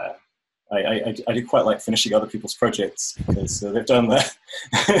 I do quite like finishing other people's projects, because they've done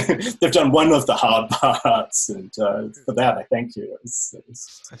they've done one of the hard parts, and for that I thank you. It was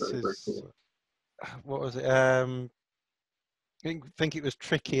very, very cool. What was it? I think it was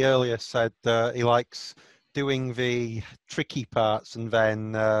Tricky earlier said he likes doing the tricky parts and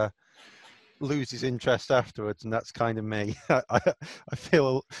then loses interest afterwards, and that's kind of me. I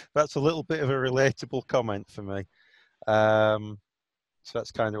feel that's a little bit of a relatable comment for me. So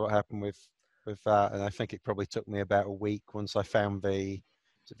that's kind of what happened with that, and I think it probably took me about a week once I found the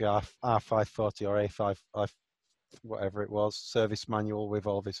R540 or A5, whatever it was, service manual with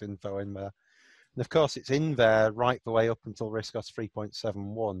all this info in there. And of course, it's in there right the way up until RISC-OS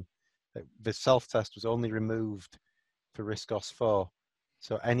 3.71. The self-test was only removed for RISC-OS 4.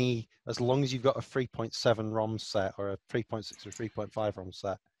 So as long as you've got a 3.7 ROM set or a 3.6 or 3.5 ROM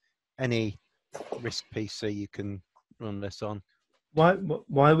set, any RISC PC you can run this on.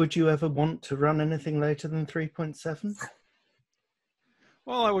 Why would you ever want to run anything later than 3.7?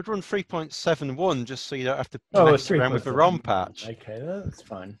 Well, I would run 3.71 just so you don't have to mess around with the ROM patch. Okay, that's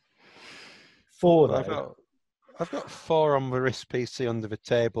fine. 4 though. I've got 4 on the RISC PC under the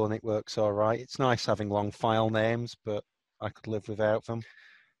table, and it works all right. It's nice having long file names, but I could live without them.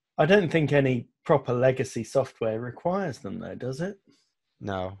 I don't think any proper legacy software requires them, though, does it?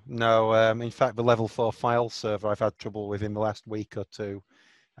 No. In fact, the level 4 file server I've had trouble with in the last week or two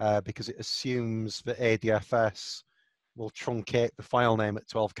because it assumes that ADFS will truncate the file name at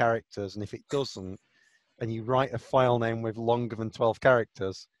 12 characters, and if it doesn't, and you write a file name with longer than 12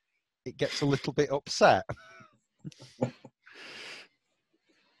 characters, it gets a little bit upset.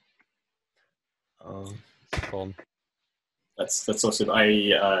 Oh, it's fun. That's awesome.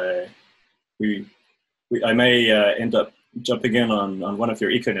 I may end up jumping in on one of your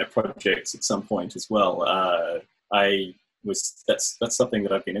EcoNet projects at some point as well. That's something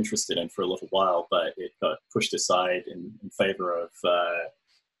that I've been interested in for a little while, but it got pushed aside in favor of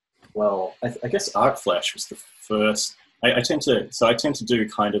I guess ArcFlash was the first. I tend to do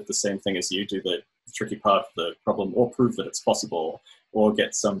kind of the same thing as you do, the tricky part of the problem, or prove that it's possible, or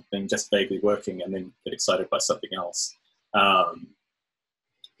get something just vaguely working and then get excited by something else.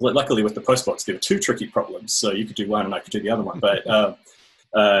 Luckily with the postbox, there were 2 tricky problems, so you could do one and I could do the other one. But what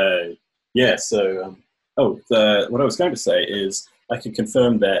I was going to say is I can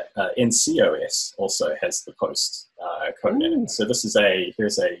confirm that NCOS also has the post code in it. So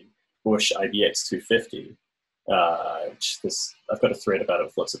here's a Bush IBX 250. I've got a thread about it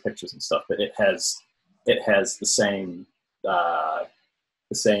with lots of pictures and stuff, but it has the same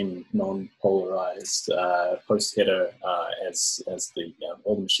non-polarized post header as the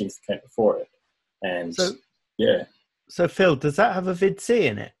all the machines that came before it. And So Phil, does that have a VidC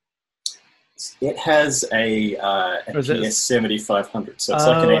in it? It has a PS 7500. So it's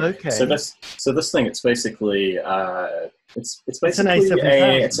like an okay. So this thing, it's basically it's basically it's an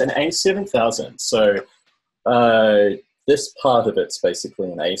A7000. It's an A7000. So this part of it's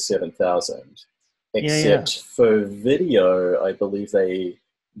basically an A7000, except for video, I believe they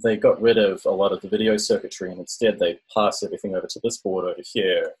got rid of a lot of the video circuitry and instead they pass everything over to this board over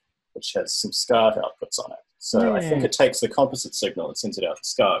here, which has some SCART outputs on it. So I think it takes the composite signal and sends it out to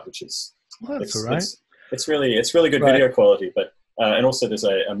SCART, which is that's all right. It's really good video quality, but and also there's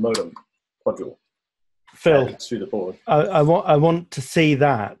a modem module. Phil, through the board. I want to see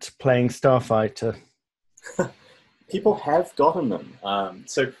that playing Starfighter. People have gotten them.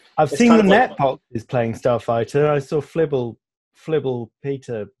 So I've seen the netbox is playing Starfighter. I saw Flibble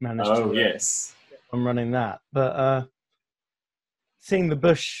Peter managed to. Oh yes, I'm running that, but seeing the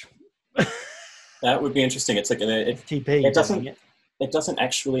Bush. That would be interesting. It's like FTP. It doesn't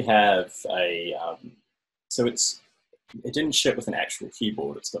actually have a. So it didn't ship with an actual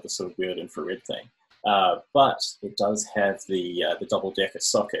keyboard. It's got this sort of weird infrared thing, but it does have the double-decker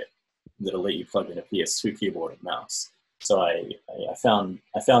socket that'll let you plug in a PS2 keyboard and mouse. So I found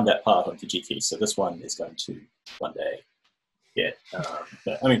that part on DigiKey. So this one is going to one day get.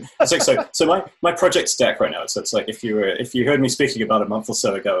 I mean, so my project stack right now. So it's like if you heard me speaking about a month or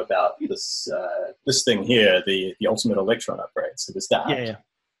so ago about this thing here, the Ultimate Electron upgrade. So there's that. Yeah.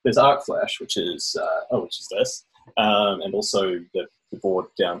 There's ArcFlash, which is this, and also the board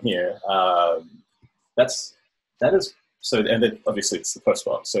down here. That is so, and then obviously it's the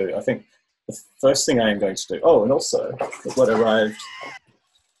postbox. So I think the first thing I am going to do. Oh, and also look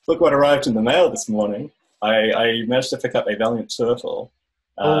what arrived in the mail this morning. I managed to pick up a Valiant Turtle.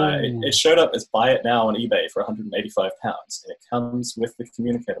 It showed up as buy it now on eBay for £185, and it comes with the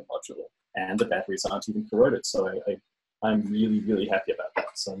communicator module, and the batteries aren't even corroded. So I'm really, really happy about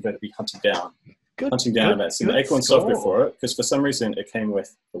that. So I'm going to be hunting down some Acorn software for it, because for some reason it came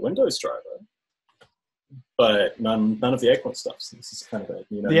with the Windows driver, but none of the Acorn stuff. So this is kind of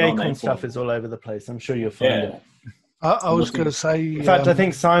the Acorn stuff is all over the place. I'm sure you'll find it. I was going to say. In fact, I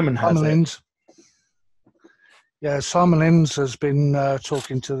think Simon has it. Yeah, Simon Innes has been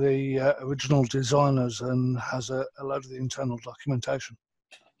talking to the original designers and has a load of the internal documentation.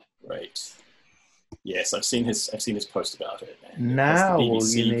 Right. Yes, I've seen his post about it. Now all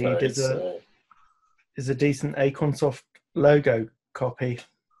you need is a decent Acorn Soft logo copy.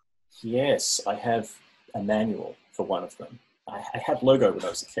 Yes, I have a manual for one of them. I had logo when I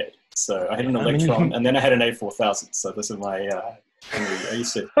was a kid, so I had an Electron, and then I had an A4000. So this is my. I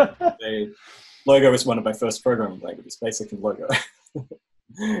used to. Logo is one of my first programming languages, Basic and Logo.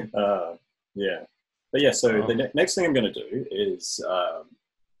 Yeah. But yeah, so the next thing I'm going to do is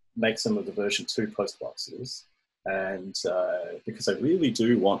make some of the version 2 post boxes. And because I really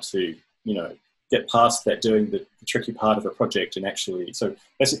do want to, get past that doing the tricky part of a project and actually, so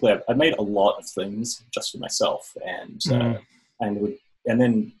basically I've made a lot of things just for myself and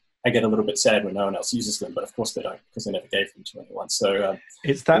then I get a little bit sad when no one else uses them, but of course they don't, because I never gave them to anyone. So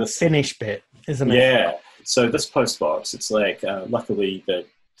it's that finish bit, isn't it? Yeah, So this postbox, it's like luckily the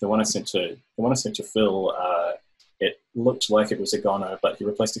one I sent to Phil, it looked like it was a goner, but he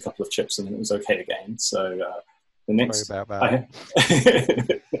replaced a couple of chips and it was okay again. So the next, Sorry about that.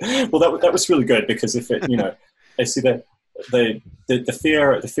 well, that was really good, because if it, I see that the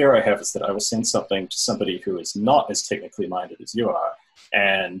fear I have is that I will send something to somebody who is not as technically minded as you are,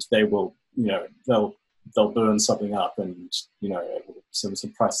 and they will, they'll burn something up, and some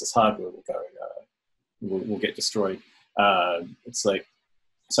priceless hardware will go, will get destroyed. It's like,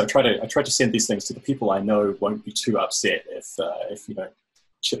 so I try to send these things to the people I know won't be too upset if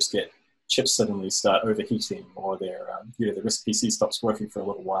chips suddenly start overheating, or their the RISC PC stops working for a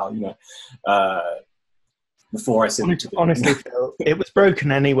little while. Before I send it to them. Honestly, Phil, it was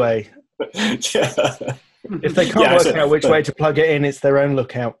broken anyway. Yeah. If they can't work out which way to plug it in, it's their own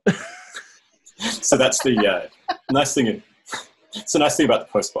lookout. So that's the nice thing. It's a nice thing about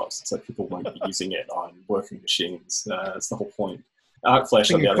the postbox. It's like people won't be using it on working machines. That's the whole point.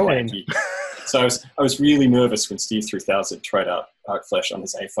 ArcFlash, on the other hand, so I was really nervous when Steve 3000 tried out ArcFlash on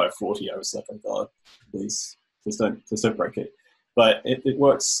his A540. I was like, oh god, please don't break it. But it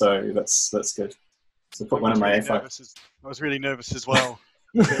works, so that's good. So put one in my A5. I was really nervous as well.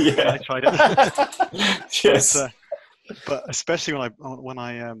 Yeah, I tried it. Yes, but especially when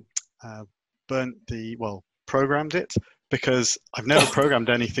I programmed it, because I've never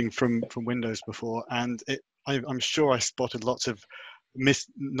programmed anything from Windows before, and I'm sure I spotted lots of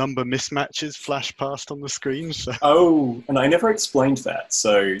number mismatches flash past on the screen. So. Oh, and I never explained that.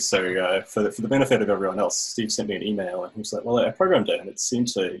 So for the benefit of everyone else, Steve sent me an email, and he was like, "Well, I programmed it, and it seemed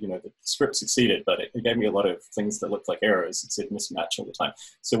to, the script succeeded, but it gave me a lot of things that looked like errors. It said mismatch all the time.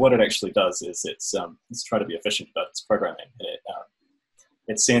 So what it actually does is it's trying to be efficient about its programming, and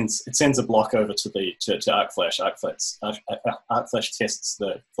it sends a block over to ArcFlash. ArcFlash tests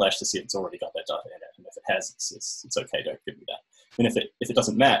the flash to see if it's already got that data in it, and if it has, it's okay. Don't give me that. And if it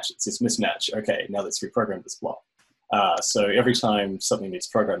doesn't match, it says mismatch. Okay, now let's reprogram this block. So every time something needs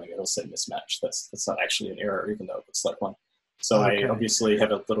programming, it'll say mismatch. That's not actually an error, even though it looks like one. So okay. I obviously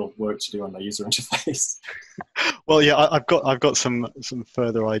have a little work to do on my user interface. Well, yeah, I've got some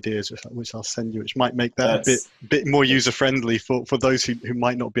further ideas which I'll send you, which might make that a bit more user friendly for those who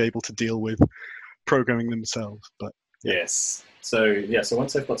might not be able to deal with programming themselves. But yeah. Yes. So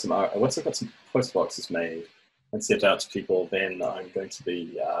once I've got some postboxes made and sent out to people, then I'm going to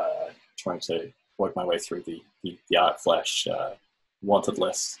be trying to work my way through the ArcFlash wanted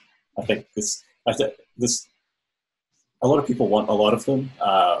list. I think this a lot of people want a lot of them.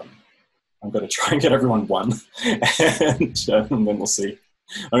 I'm going to try and get everyone one, and then we'll see.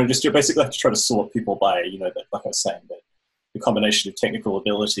 I mean, just basically have to try to sort people by, like I was saying, the combination of technical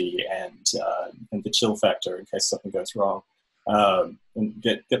ability and the chill factor in case something goes wrong, and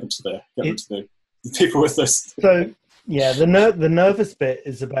get them to the people with this. So yeah, the nervous bit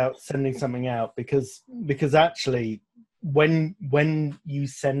is about sending something out, because actually when you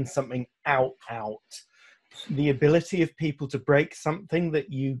send something out, the ability of people to break something that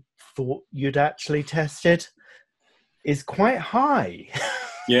you thought you'd actually tested is quite high.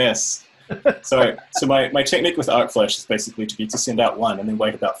 Yes. So my technique with ArcFlash is basically to send out one and then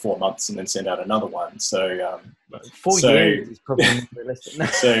wait about 4 months and then send out another one. So 4 years is probably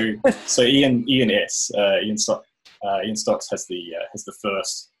realistic. so Ian Stocks has the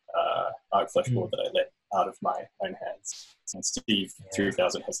first ArcFlash board that I let out of my own hands, and Steve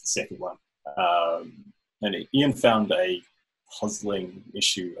 3000 has the second one. And Ian found a puzzling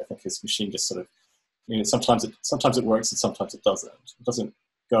issue. I think his machine just sort of, sometimes it works and sometimes it doesn't. It doesn't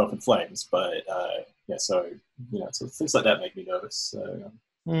go up in flames, but so things like that make me nervous.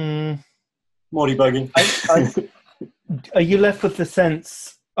 More debugging. Are you left with the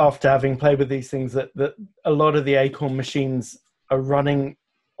sense, after having played with these things, that a lot of the Acorn machines are running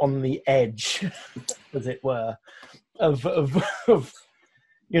on the edge, as it were, of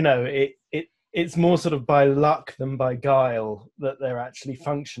it's more sort of by luck than by guile that they're actually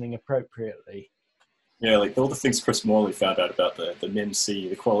functioning appropriately? Yeah, like all the things Chris Morley found out about the MEMC,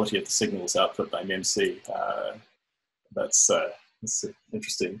 the quality of the signals output by MEMC. That's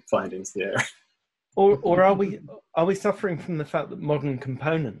interesting findings there. Or are we suffering from the fact that modern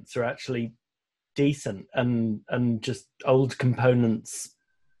components are actually decent and just old components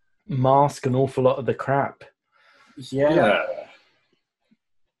mask an awful lot of the crap? Yeah.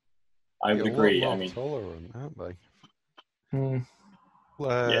 I would agree. I mean, tolerant, aren't they?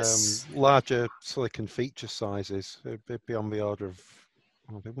 Yes. Larger silicon feature sizes. It'd be on the order of.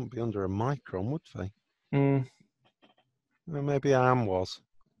 Well, they wouldn't be under a micron, would they? Well, maybe ARM was.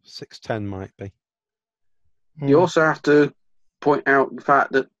 610 might be. You also have to point out the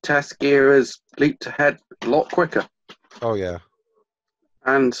fact that test gear has leaped ahead a lot quicker. Oh yeah.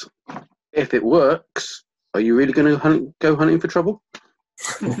 And if it works, are you really going to go hunting for trouble?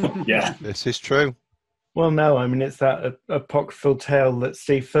 Yeah. This is true. Well, no, I mean, it's that apocryphal tale that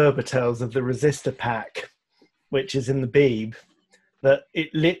Steve Ferber tells of the resistor pack, which is in the Beeb, that it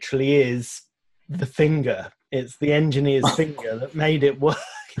literally is the finger. It's the engineer's finger that made it work.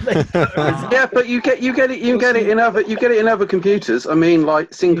 Yeah, but you get it in other computers. I mean,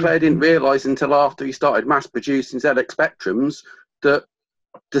 like Sinclair didn't realise until after he started mass producing ZX Spectrums that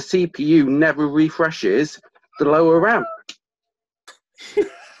the CPU never refreshes the lower RAM.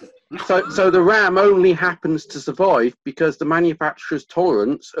 So the RAM only happens to survive because the manufacturer's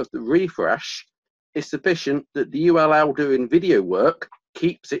tolerance of the refresh is sufficient that the ULL doing video work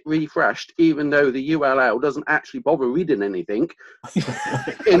keeps it refreshed, even though the ULL doesn't actually bother reading anything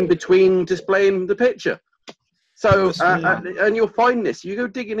in between displaying the picture. So, and you'll find this. You go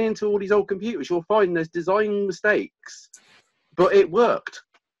digging into all these old computers, you'll find there's design mistakes, but it worked.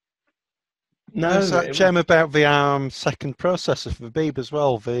 No, there's that gem about the ARM second processor for the Beeb as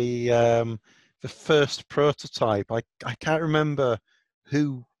well. The first prototype. I can't remember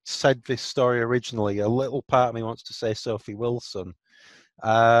who said this story originally. A little part of me wants to say Sophie Wilson.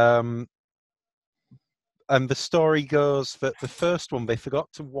 And the story goes that the first one, they forgot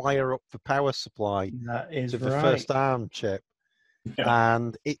to wire up the power supply to the first ARM chip. Yeah.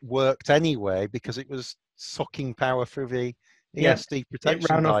 And it worked anyway because it was sucking power through the ESD protection. It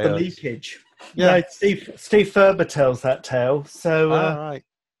ran off the leakage. Yeah. No, Steve Ferber tells that tale. So, right.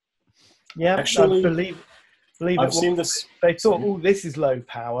 Yeah, actually, I believe I've seen this. They thought, oh, this is low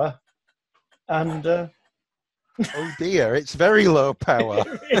power. And... oh dear, it's very low power.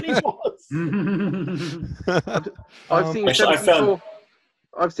 It really was. I've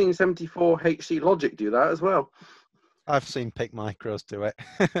seen 74 HC Logic do that as well. I've seen PIC Micros do it.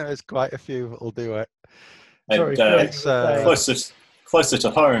 There's quite a few that'll do it. And closer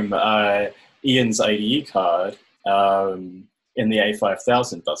to home, Ian's ADE card in the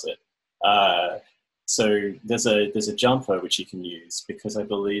A5000 does it. So there's a jumper which you can use because I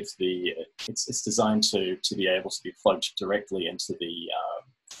believe it's designed to be able to be plugged directly into the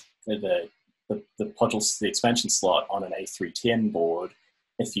modules, the expansion slot on an A310 board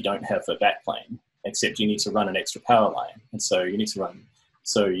if you don't have a backplane, except you need to run an extra power line, and so you need to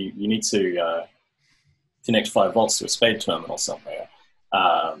connect 5 volts to a SPADE terminal somewhere.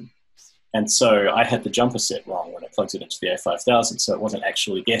 And so I had the jumper set wrong when I plugged it into the A5000, so it wasn't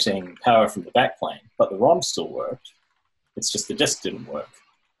actually getting power from the backplane, but the ROM still worked. It's just the disk didn't work.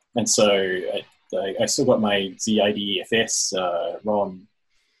 And so I still got my ZIDEFS ROM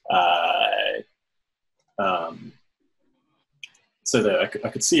so that I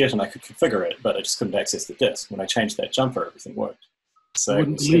could see it and I could configure it, but I just couldn't access the disk. When I changed that jumper, everything worked. So I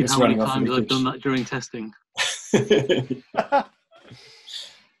wouldn't believe how many times I've done that during testing.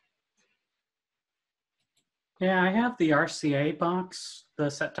 Yeah, I have the RCA box, the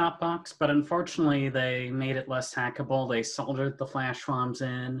set-top box, but unfortunately they made it less hackable. They soldered the flash ROMs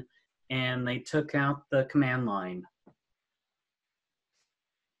in, and they took out the command line.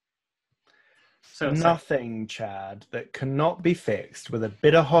 So nothing, Chad, that cannot be fixed with a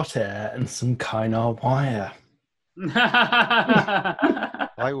bit of hot air and some Kynar wire.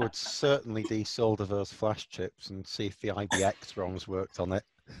 I would certainly desolder those flash chips and see if the IBX ROMs worked on it.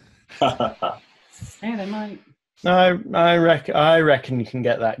 Hey, they might. No, I reckon you can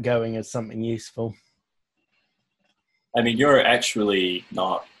get that going as something useful. I mean, you're actually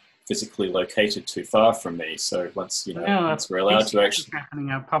not physically located too far from me, so once we're allowed to actually happening,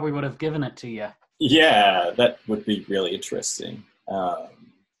 I probably would have given it to you. Yeah, that would be really interesting.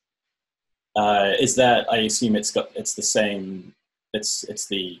 Is that? I assume it's the same. It's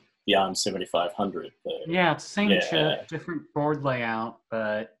the ARM 7500. Yeah, it's the same chip, different board layout,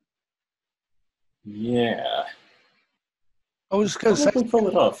 but yeah. I was going to say, pull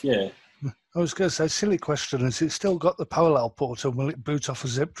it off. Yeah. I was going to say, silly question: has it still got the parallel port, and will it boot off a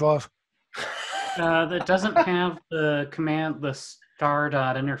zip drive? That doesn't have the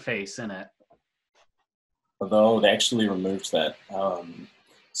Stardot interface in it. Although they actually removed that.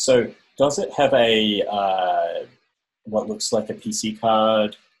 So does it have a what looks like a PC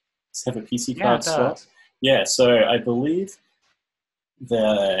card? Does it have a PC card slot? Does. Yeah. So I believe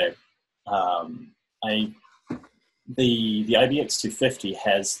the IBX 250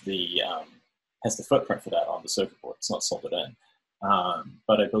 has the footprint for that on the circuit board. It's not soldered in.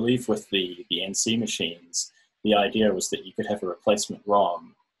 But I believe with the NC machines, the idea was that you could have a replacement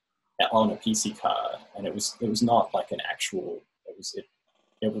ROM on a PC card, and it was not like it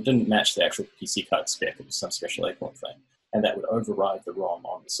didn't match the actual PC card spec. It was some special Acorn thing. and that would override the ROM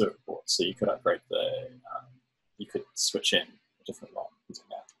on the circuit board. So you could upgrade you could switch in a different ROM using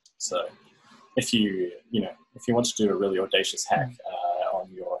that. So if you want to do a really audacious hack on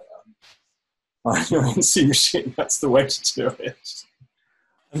your NC machine, that's the way to do it.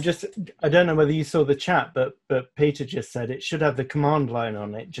 I don't know whether you saw the chat, but Peter just said it should have the command line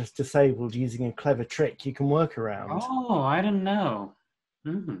on it, just disabled using a clever trick you can work around. Oh, I didn't know.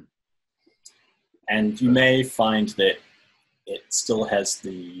 Mm-hmm. And you may find that it still has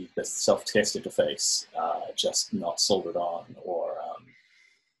the self-test interface, just not soldered on, or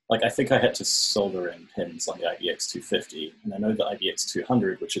like I think I had to solder in pins on the IBX250, and I know the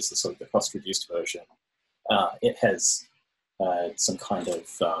IBX200, which is the sort of the cost-reduced version, it has some kind of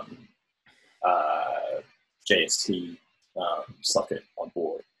JST socket on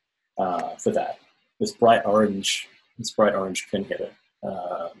board for that. This bright orange pin header.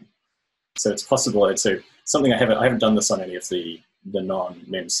 So it's possible. And so something I haven't done this on any of the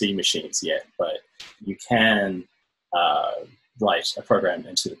non-MEMC machines yet, but you can write a program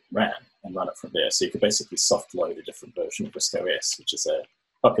into RAM and run it from there. So you could basically soft load a different version of RISC OS, which is a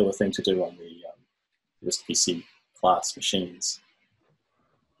popular thing to do on the RISC PC class machines.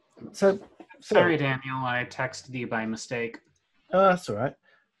 So sorry, Daniel, I texted you by mistake. Oh, that's all right.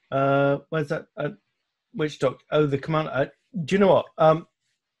 Where's that? Which doc? Oh, the command. Do you know what?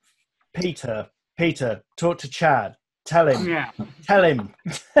 Peter, talk to Chad. Tell him. Yeah. Tell him.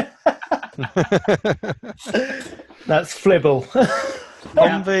 That's Flibble.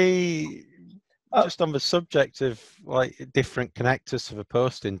 Just on the subject of like different connectors for the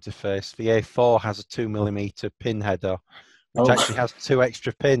post interface, the A4 has a 2mm pin header, which actually has 2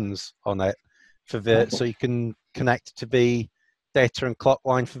 extra pins on it so you can connect to the data and clock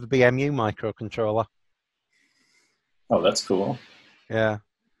line for the BMU microcontroller. Oh, that's cool. Yeah.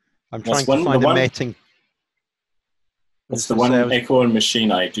 I'm trying to find a mating. It's the one Acorn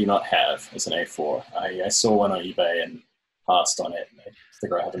machine I do not have as an A4. I saw one on eBay and passed on it. I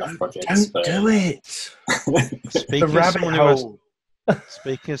figure I have enough projects. Don't do it. Speaking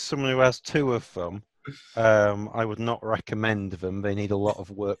as someone who has 2 of them, I would not recommend them. They need a lot of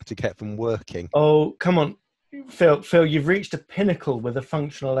work to get them working. Oh, come on. Phil, you've reached a pinnacle with a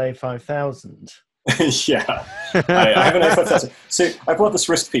functional A5000. Yeah, I have an A5000. So I bought this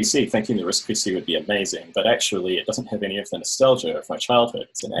RISC PC thinking the RISC PC would be amazing, but actually it doesn't have any of the nostalgia of my childhood.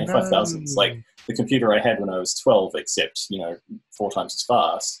 It's an A5000. It's like the computer I had when I was 12, except 4 times as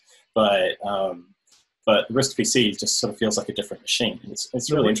fast. But the RISC PC just sort of feels like a different machine.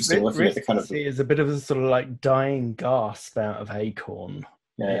 It's really interesting looking at the kind of. RISC PC is a bit of a sort of like dying gasp out of Acorn.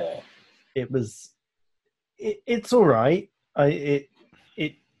 Yeah, it's all right. It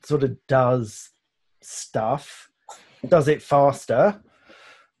sort of does stuff, does it faster,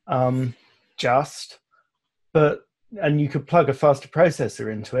 and you could plug a faster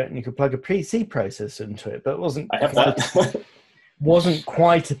processor into it, and you could plug a PC processor into it, but it wasn't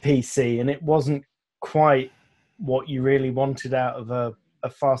quite a PC, and it wasn't quite what you really wanted out of a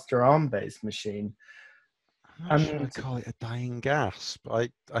faster ARM-based machine. I'm not sure I call it a dying gasp. I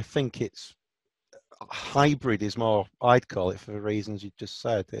think it's hybrid is more, I'd call it, for the reasons you just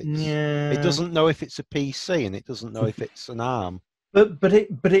said. It doesn't know if it's a PC and it doesn't know if it's an ARM. But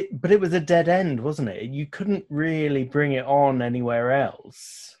it was a dead end, wasn't it? You couldn't really bring it on anywhere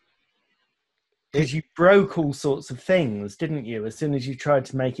else because you broke all sorts of things, didn't you? As soon as you tried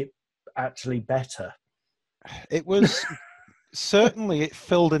to make it actually better, it was certainly it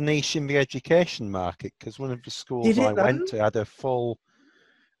filled a niche in the education market because one of the schools I went to had a full.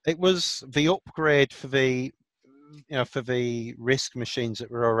 It was the upgrade for the RISC machines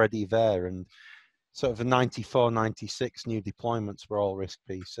that were already there, and sort of the 94, 96 new deployments were all RISC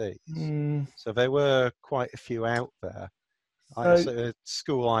PCs. So there were quite a few out there. So the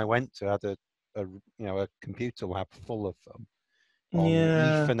school I went to had a computer lab full of them on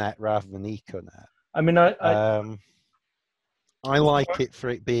Ethernet rather than Ethernet. I mean, I like it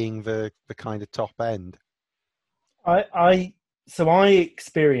for it being the kind of top end. So I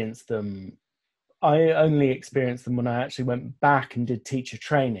experienced them. I only experienced them when I actually went back and did teacher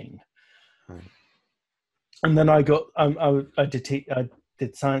training, and then I got I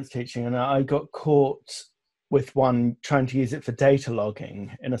did science teaching, and I got caught with one trying to use it for data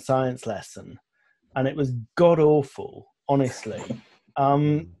logging in a science lesson, and it was god awful, honestly.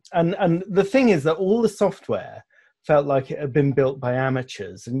 And the thing is that all the software felt like it had been built by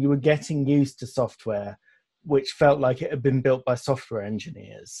amateurs, and you were getting used to software which felt like it had been built by software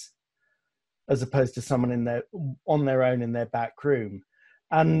engineers, as opposed to someone on their own in their back room,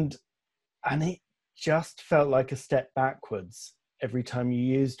 and it just felt like a step backwards every time you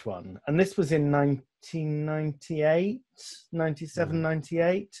used one. And this was in 1998, 97,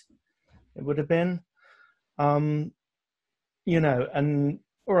 98, it would have been. You know, and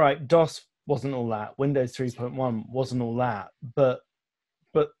all right, DOS wasn't all that. Windows 3.1 wasn't all that. But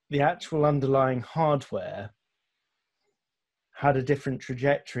the actual underlying hardware had a different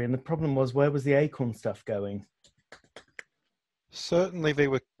trajectory. And the problem was, where was the Acorn stuff going? Certainly they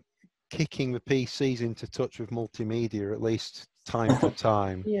were kicking the PCs into touch with multimedia, at least time to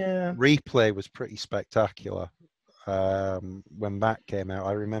time. Yeah. Replay was pretty spectacular. When that came out,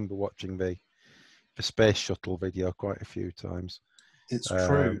 I remember watching the Space Shuttle video quite a few times. It's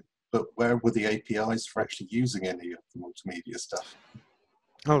true, but where were the APIs for actually using any of the multimedia stuff?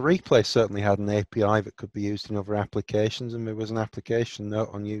 Oh, Replay certainly had an API that could be used in other applications, and there was an application note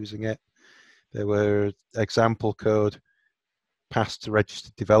on using it. There were example code passed to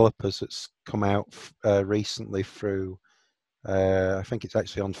registered developers that's come out recently through, I think it's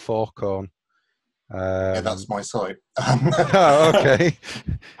actually on Acorn. Yeah, that's my site. Oh, okay.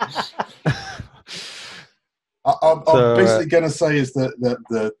 I'm basically going to say is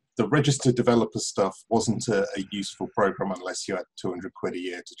that the registered developer stuff wasn't a useful program unless you had 200 quid a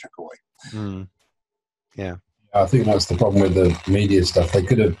year to chuck away. Yeah. I think that's the problem with the media stuff. They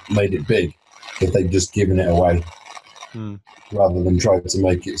could have made it big if they'd just given it away rather than trying to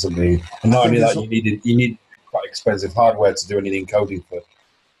make it something. And not only that, you need quite expensive hardware to do any encoding for.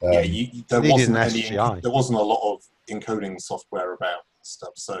 There wasn't a lot of encoding software about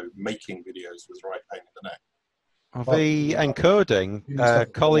stuff, so making videos was the right pain in the neck. The encoding, a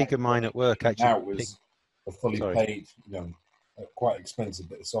colleague of mine at work actually now was a fully paid, quite expensive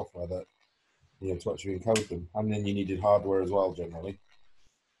bit of software that to actually encode them, and then you needed hardware as well. Generally,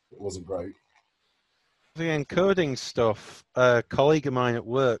 it wasn't great. The encoding stuff, a colleague of mine at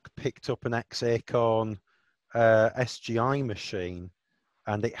work picked up an Acorn SGI machine,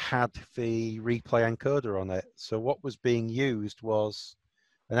 and it had the replay encoder on it. So what was being used was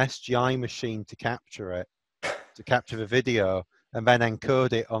an SGI machine to capture it, to capture the video, and then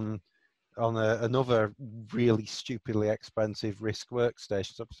encode it on another really stupidly expensive RISC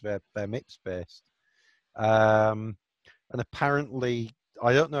workstation. Obviously they're MIPS based. And apparently,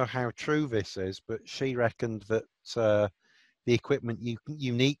 I don't know how true this is, but she reckoned that the equipment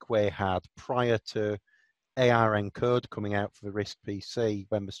Uniqueway had prior to AR encode coming out for the RISC PC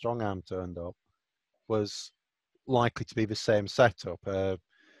when the strong arm turned up was likely to be the same setup, an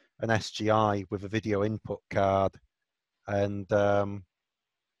SGI with a video input card and the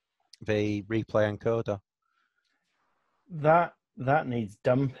replay encoder. That needs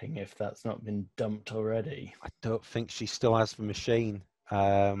dumping if that's not been dumped already. I don't think she still has the machine.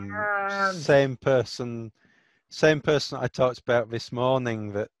 Same person I talked about this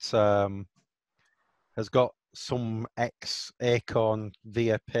morning that has got some ex-Acorn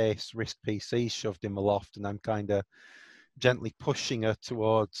via Pace RISC PCs shoved in the loft, and I'm kind of gently pushing her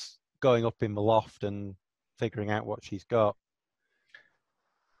towards going up in the loft and figuring out what she's got.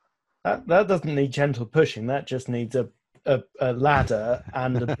 That doesn't need gentle pushing. That just needs a ladder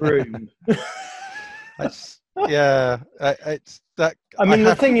and a broom. It's that. I mean,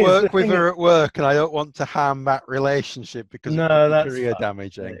 the thing is, work with her at work, and I don't want to harm that relationship because it's career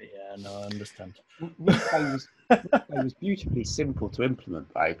damaging. Yeah, no, I understand. It was beautifully simple to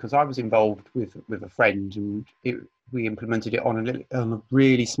implement, though, because I was involved with a friend, and we implemented it on a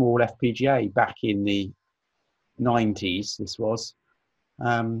really small FPGA back in the 90s. This was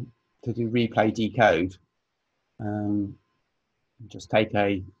to do replay decode. Just take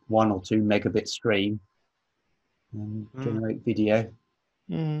a 1 or 2 megabit stream and generate video.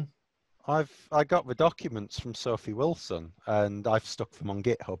 I got the documents from Sophie Wilson, and I've stuck them on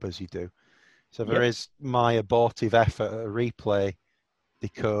GitHub as you do. So there is my abortive effort at a replay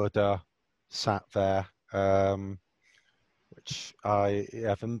decoder sat there, which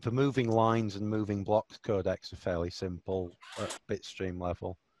the moving lines and moving blocks codecs are fairly simple at bitstream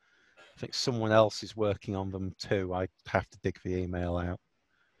level. I think someone else is working on them too. I have to dig the email out.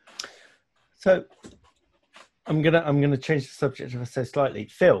 So I'm gonna change the subject ever so slightly.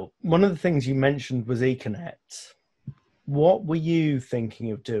 Phil, one of the things you mentioned was Ethernet. What were you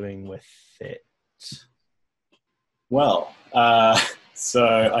thinking of doing with it? Well, so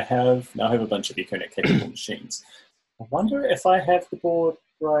I have a bunch of Ethernet capable machines. I wonder if I have the board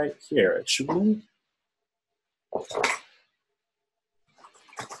right here. It should be.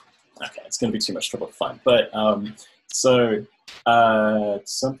 Okay, it's going to be too much trouble to find. But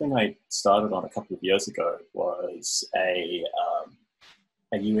something I started on a couple of years ago was a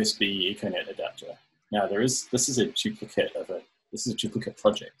USB Ethernet adapter. Now this is a duplicate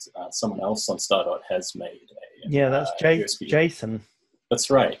project. Someone else on Stardot has made Yeah, that's USB. Jason. That's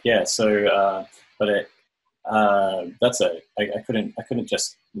right. Yeah. So, but it that's I couldn't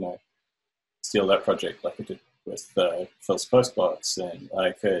just steal that project like I did with Phil's Postbox, and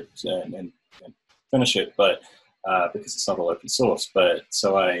I could and finish it, but because it's not all open source. But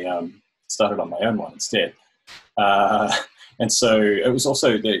so I started on my own one instead, and so it was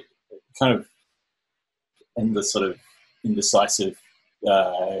also the kind of in the sort of indecisive.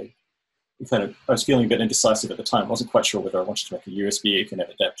 I was feeling a bit indecisive at the time. I wasn't quite sure whether I wanted to make a USB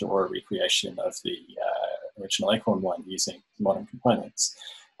Ethernet adapter or a recreation of the original Acorn one using modern components.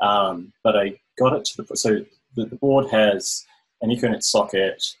 But I got it to so the board has an Ethernet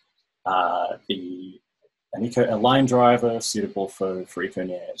socket, a line driver suitable for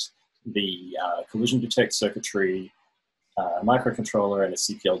Ethernet, the collision detect circuitry, a microcontroller and a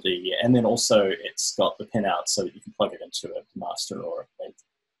CPLD, and then also it's got the pin out so that you can plug it into a master or an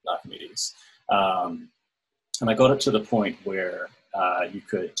Archimedes. And I got it to the point where I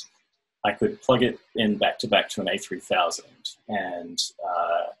could plug it in back to an A3000, and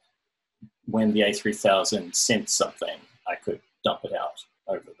when the A3000 sent something, I could dump it out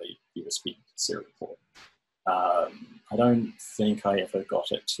over the USB serial port. I don't think I ever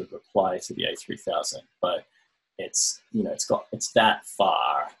got it to reply to the A3000, but it's that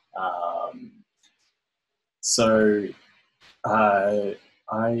far. So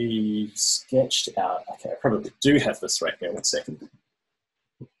I sketched out. Okay, I probably do have this right here. 1 second.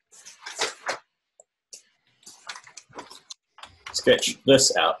 Sketched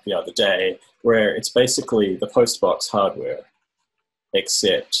this out the other day, where it's basically the Postbox hardware,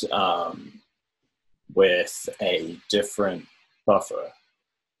 except with a different buffer,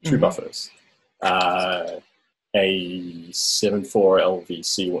 two buffers. A 74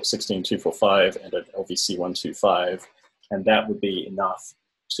 LVC 16245 and an LVC 125, and that would be enough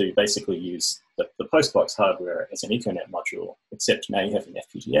to basically use the Postbox hardware as an Ethernet module, except now you have an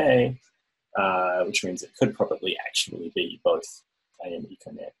FPGA, which means it could probably actually be both an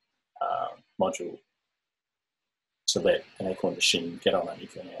Ethernet module to let an Acorn machine get on an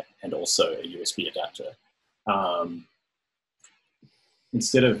Ethernet and also a USB adapter.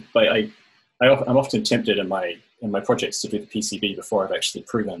 Instead of, I'm often tempted in my projects to do the PCB before I've actually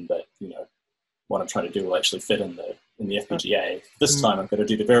proven that what I'm trying to do will actually fit in the FPGA. This time I'm going to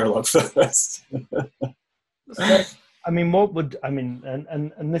do the Verilog first. So,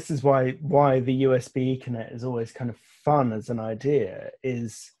 and this is why the USB Ethernet is always kind of fun as an idea,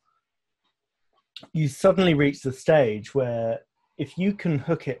 is you suddenly reach the stage where if you can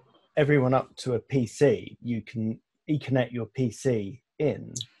hook everyone up to a PC, you can Ethernet your PC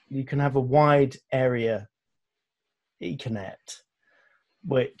in. You can have a wide area Ethernet,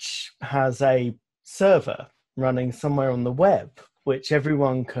 which has a server running somewhere on the web, which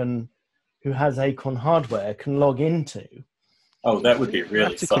everyone who has Acorn hardware can log into. Oh, that would be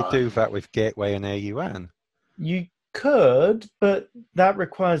really fun. You could do that with Gateway and AUN. You could, but that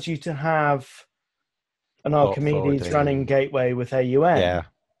requires you to have an Archimedes running Gateway with AUN. Yeah.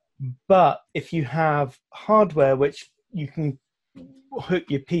 But if you have hardware which you can hook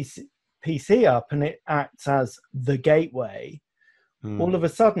your PC up and it acts as the gateway, all of a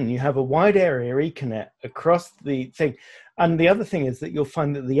sudden you have a wide area Ethernet across the thing. And the other thing is that you'll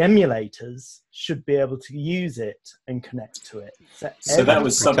find that the emulators should be able to use it and connect to it. So that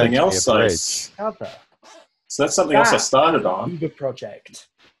was something else So that's something else I started on. The project.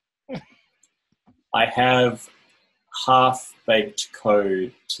 I have half-baked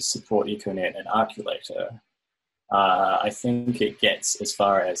code to support Ethernet and Arculator. I think it gets as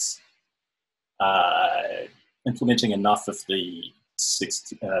far as implementing enough of the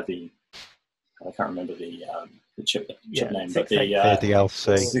I can't remember the chip name, but the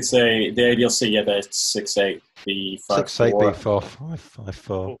ADLC. The ADLC, yeah, the 68B54.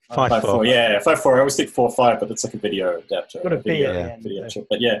 68B4. Yeah, 54. I always think 45, but it's like a video adapter. Video chip.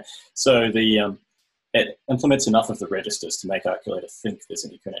 But yeah, so it implements enough of the registers to make Arculator think there's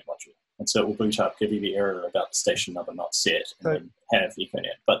an Ethernet module. And so it will boot up, give you the error about the station number not set, and then have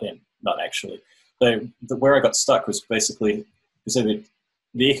Ethernet, but then not actually. Where I got stuck was basically, so the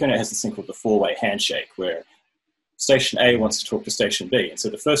Ethernet has this thing called the four-way handshake, where station A wants to talk to station B. And so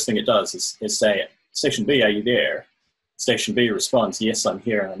the first thing it does is say, station B, are you there? Station B responds, yes, I'm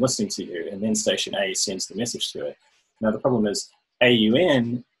here and I'm listening to you. And then station A sends the message to it. Now the problem is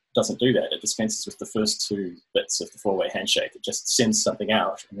AUN doesn't do that. It dispenses with the first two bits of the four-way handshake. It just sends something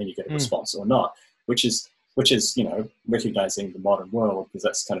out and then you get a response or not, which is recognizing the modern world, because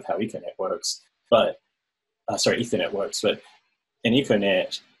that's kind of how Ethernet works. But Ethernet works. But in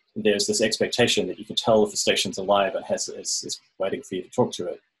Ethernet, there's this expectation that you can tell if the station's alive and is waiting for you to talk to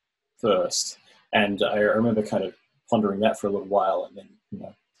it first. And I remember kind of pondering that for a little while, and then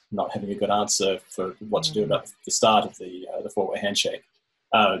not having a good answer for what to do about the start of the four-way handshake.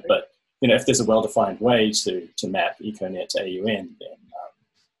 But if there's a well-defined way to map EcoNet to AUN, then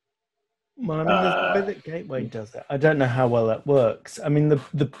well, I mean, there's the way that Gateway does it. I don't know how well that works. I mean,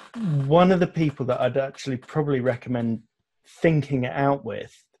 the one of the people that I'd actually probably recommend thinking it out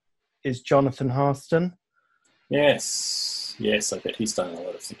with is Jonathan Harston. Yes, I bet he's done a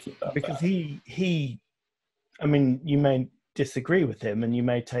lot of thinking about because that. he, I mean, you may disagree with him, and you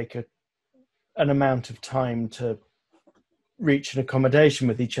may take an amount of time to reach an accommodation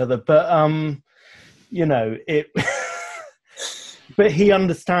with each other, but it. But he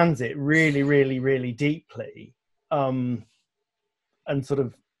understands it really, really, really deeply, and sort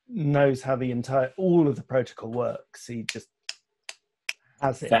of knows how all of the protocol works. He just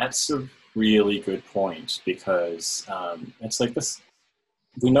has it. That's a really good point, because it's like this.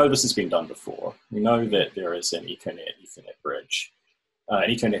 We know this has been done before. We know that there is an EcoNet Ethernet bridge, an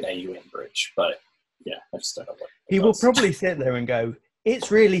EcoNet AUN bridge, but I just don't know what. He will probably sit there and go,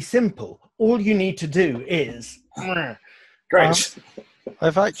 "It's really simple. All you need to do is." Great.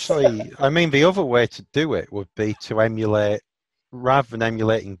 The other way to do it would be to emulate, rather than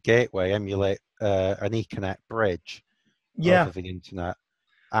emulating Gateway, emulate an Ethernet bridge over the internet.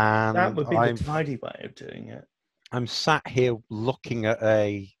 And that would be the tidy way of doing it. I'm sat here looking at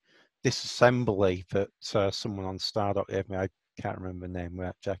a disassembly that someone on Stardot gave me. I can't remember the name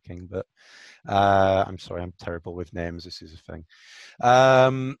without checking, but I'm sorry, I'm terrible with names. This is a thing.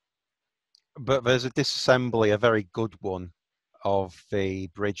 But there's a disassembly, a very good one, of the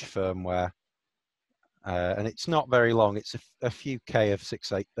bridge firmware, and it's not very long. It's a few K of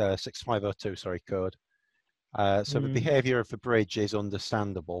 6502 code. So the behavior of the bridge is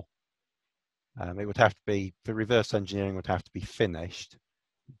understandable. It would have to be, the reverse engineering would have to be finished,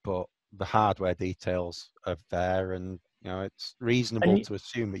 but the hardware details are there, and it's reasonable to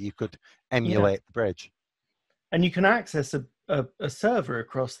assume that you could emulate the bridge. And you can access a server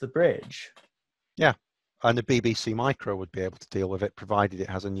across the bridge. Yeah. And the BBC Micro would be able to deal with it, provided it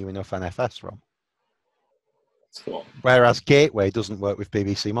has a new enough NFS ROM. Cool. Whereas Gateway doesn't work with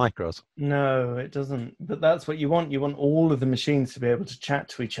BBC Micros. No, it doesn't. But that's what you want. You want all of the machines to be able to chat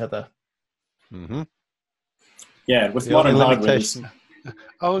to each other. Mm-hmm. Yeah, with modern hardware.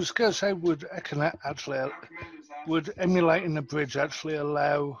 I was going to say, would EcoNet would emulating the bridge actually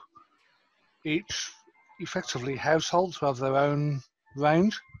allow each effectively household to have their own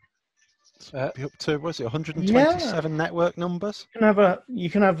range? Be up to, was it 127 network numbers? You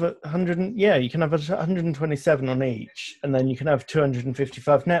can have 100. Yeah, you can have 127 on each, and then you can have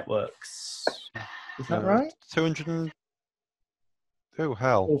 255 networks. Is that right? 200. Oh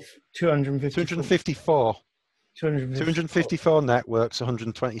hell! 254. 254 networks,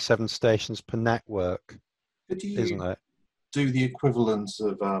 127 stations per network. Isn't it? Do the equivalent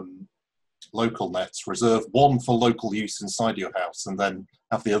of local nets, reserve one for local use inside your house, and then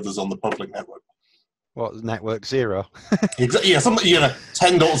have the others on the public network. What, network 0? Exactly. Yeah, something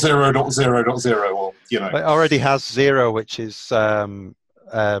 10.0.0.0, or It already has 0, which is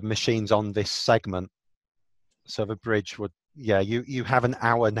machines on this segment. So the bridge would, you have an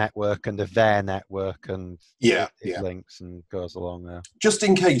our network and a their network, and it links and goes along there. Just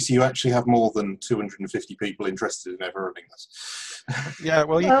in case you actually have more than 250 people interested in ever running this. Yeah,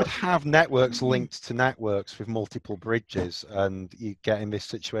 well, you could have networks linked to networks with multiple bridges, and you get in this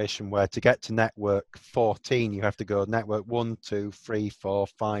situation where to get to network 14, you have to go network 1, 2, 3, 4,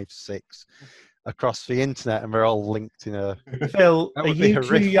 5, 6 across the internet, and they're all linked in a... Phil, are you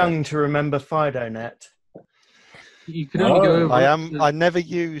too young to remember FidoNet? You could only go over... I never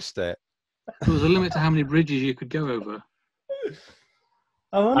used it. There was a limit to how many bridges you could go over.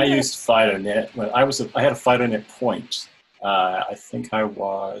 I used FidoNet. Well, I had a FidoNet point. I think I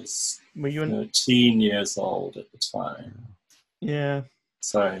was 13 years old at the time. Yeah.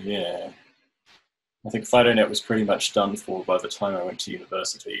 So, yeah. I think FidoNet was pretty much done for by the time I went to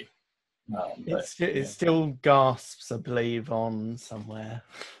university. It still gasps, I believe, on somewhere.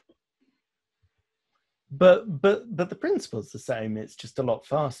 But the principle's the same. It's just a lot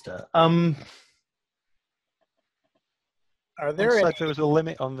faster. Are there there was a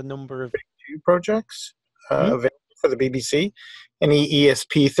limit on the number of projects available for the BBC? Any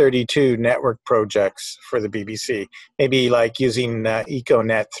ESP32 network projects for the BBC? Maybe like using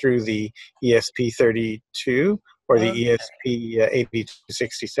EcoNet through the ESP32 or the ESP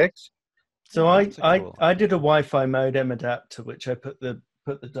 8266? So I did a Wi-Fi modem adapter, which I put the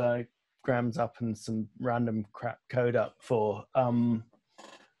diagrams up and some random crap code up for,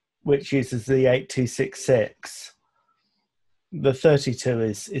 which uses the 8266. The 32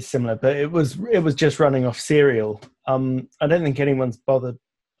 is similar, but it was just running off serial. I don't think anyone's bothered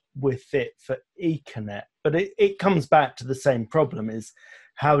with it for Ethernet, but it comes back to the same problem: is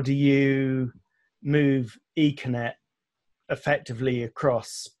how do you move Ethernet effectively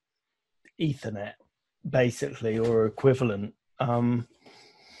across Ethernet, basically, or equivalent? And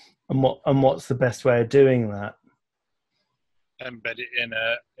what's the best way of doing that? Embed it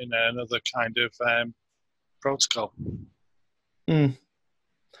in another kind of protocol.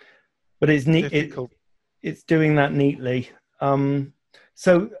 But it's neat. It's doing that neatly.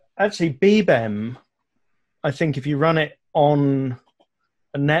 So actually, BBEM, I think if you run it on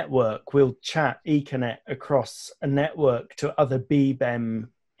a network, will chat Ethernet across a network to other BBEM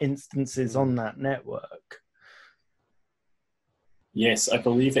instances on that network. Yes, I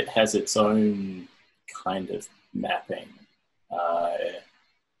believe it has its own kind of mapping.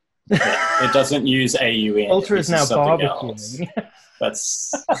 It doesn't use AUN. Ultra is now barbecuing.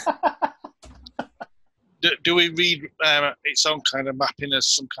 That's. Do we read its own kind of mapping as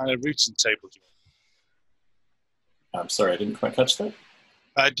some kind of routing table? I'm sorry, I didn't quite catch that.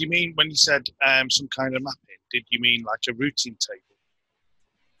 Do you mean when you said some kind of mapping? Did you mean like a routing table?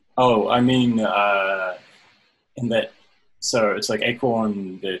 Oh, I mean in that. So it's like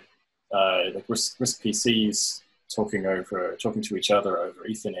Acorn, like RISC PCs talking to each other over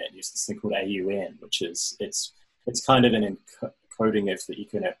Ethernet use this thing called AUN, which is it's kind of an encoding of the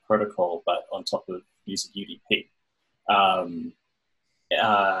Ethernet protocol, but on top of using UDP.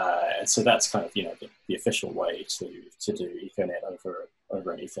 So that's kind of the official way to do Ethernet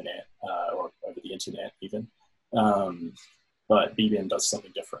over an Ethernet or over the internet even. But BBEM does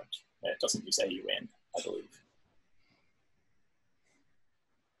something different. It doesn't use AUN, I believe.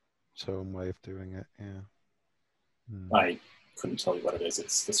 Some way of doing it, yeah. I couldn't tell you what it is.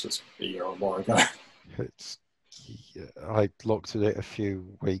 This was a year or more ago. I looked at it a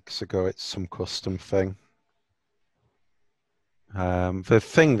few weeks ago. It's some custom thing. The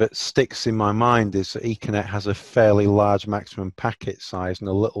thing that sticks in my mind is that Ethernet has a fairly large maximum packet size, and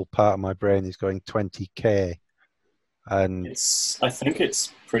a little part of my brain is going 20K. And I think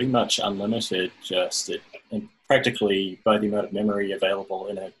it's pretty much unlimited. And practically by the amount of memory available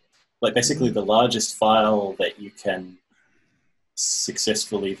in it. Like basically the largest file that you can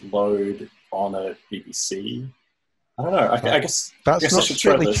successfully load on a BBC. I don't know. I guess that's not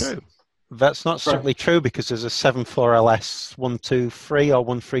strictly true. That's not strictly true because there's a 74LS123 or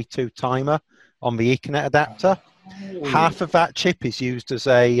 132 timer on the Ethernet adapter. Half of that chip is used as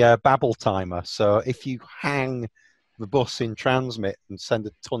a Babel timer. So if you hang the bus in transmit and send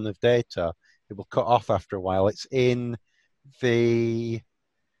a ton of data, it will cut off after a while. It's in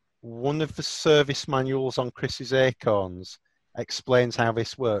one of the service manuals on Chris's Acorns explains how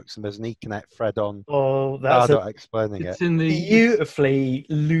this works, and there's an Ethernet thread on Stardot explaining it. It's in the beautifully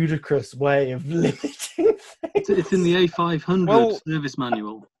ludicrous way of limiting things. It's in the A500 service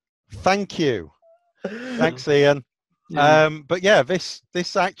manual. Thank you. Thanks, Ian. Yeah. But yeah, this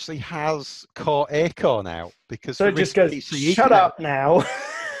actually has caught Acorn out because so it just goes, shut up now.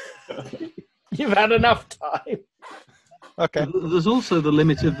 You've had enough time. Okay. There's also the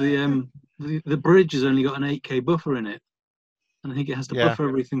limit of the bridge has only got an 8K buffer in it, and I think it has to buffer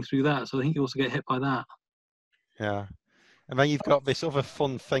everything through that. So I think you also get hit by that. Yeah, and then you've got this other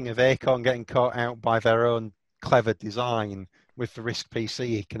fun thing of Acorn getting caught out by their own clever design with the RISC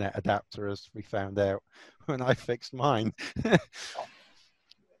PC Ethernet adapter, as we found out when I fixed mine.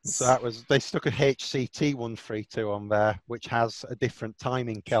 So they stuck a HCT132 on there, which has a different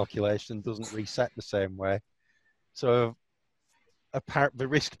timing calculation, doesn't reset the same way. So the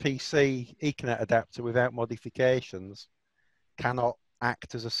RISC PC Ethernet adapter without modifications cannot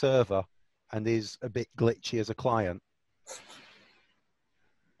act as a server and is a bit glitchy as a client.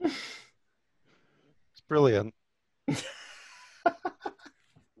 It's brilliant.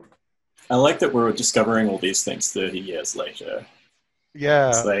 I like that we're discovering all these things 30 years later. Yeah,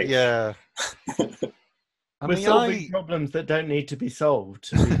 like... yeah. We're solving problems that don't need to be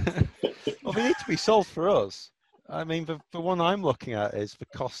solved. Well, they need to be solved for us. I mean, the one I'm looking at is the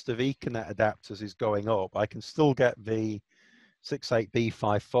cost of Ethernet adapters is going up. I can still get the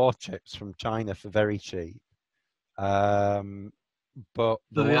 68B54 chips from China for very cheap. But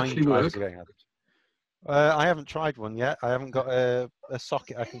the line drivers are getting added. I haven't tried one yet. I haven't got a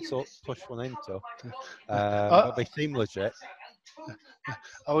socket I can push one into. But they seem legit.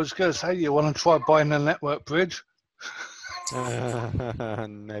 I was going to say, you want to try buying a network bridge?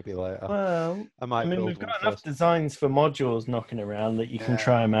 Maybe later. Well, I mean, we've got enough designs for modules knocking around that you can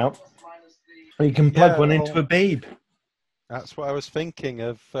try them out. Or you can plug one into a Beeb. That's what I was thinking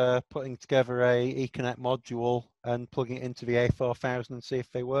of, putting together a Ethernet module and plugging it into the A4000 and see if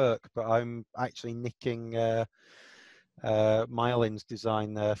they work. But I'm actually nicking Mylin's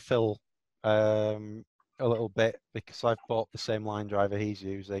design there, Phil, a little bit, because I've bought the same line driver he's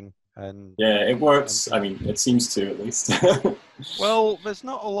using. And yeah, it works. I mean, it seems to, at least. well, there's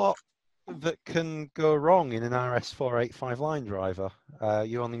not a lot that can go wrong in an RS485 line driver.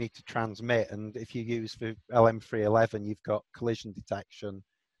 You only need to transmit, and if you use the LM311, you've got collision detection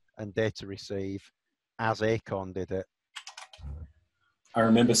and data receive, as Acorn did it. I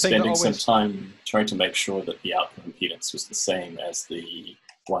remember spending some time trying to make sure that the output impedance was the same as the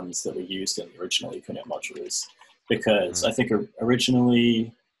ones that were used in the original Ethernet modules, because I think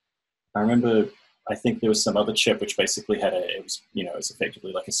originally, I think there was some other chip which basically had it was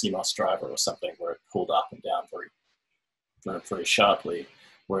effectively like a CMOS driver or something where it pulled up and down very sharply,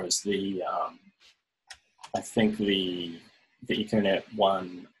 whereas I think the Ethernet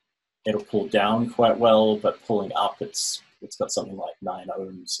one, it'll pull down quite well, but pulling up it's got something like 9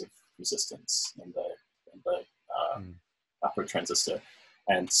 ohms of resistance in the upper transistor,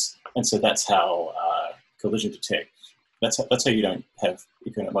 and so that's how collision detect. That's how you don't have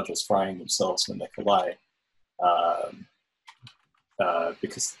Ethernet modules frying themselves when they collide,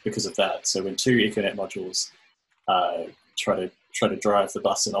 because of that. So when two Ethernet modules try to drive the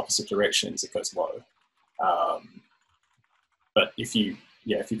bus in opposite directions, it goes low. But if you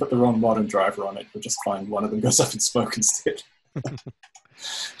put the wrong modem driver on it, you'll just find one of them goes up in smoke instead.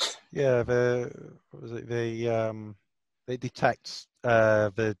 Yeah, it detects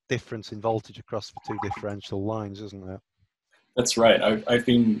the difference in voltage across the two differential lines, isn't it? That's right. I've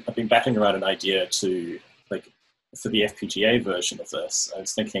been batting around an idea to, like, for the FPGA version of this. I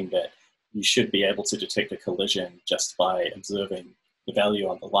was thinking that you should be able to detect a collision just by observing the value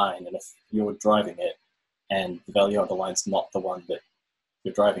on the line, and if you're driving it and the value on the line's not the one that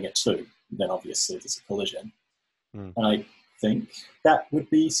you're driving it to, then obviously there's a collision. And I think that would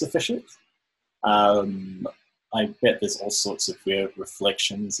be sufficient. I bet there's all sorts of weird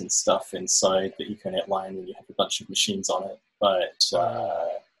reflections and stuff inside the Ethernet line when you have a bunch of machines on it. But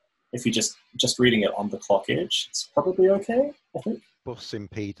if you're just reading it on the clock edge, it's probably okay, I think. Bus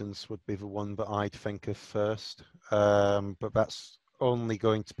impedance would be the one that I'd think of first. But that's only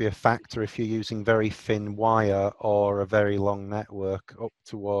going to be a factor if you're using very thin wire or a very long network up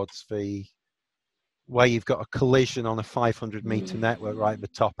towards where you've got a collision on a 500-meter network right at the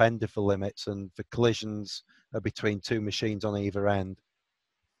top end of the limits, and the collisions are between two machines on either end.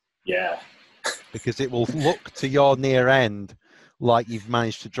 Yeah. Because it will look to your near end like you've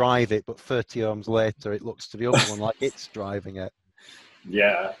managed to drive it, but 30 ohms later it looks to the other one like it's driving it.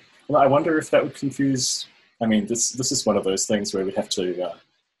 Yeah. Well, I wonder if that would confuse. I mean, this is one of those things where we have to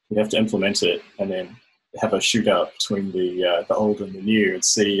implement it and then have a shootout between the old and the new and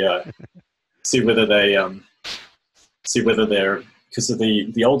see whether they're, because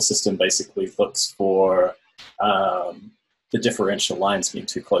the old system basically looks for the differential lines being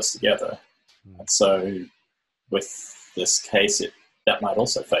too close together. And so with this case, that might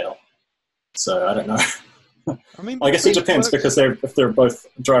also fail. So I don't know. I mean, I guess it depends, because if they're both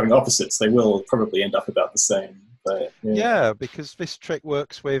driving opposites, they will probably end up about the same. But yeah, because this trick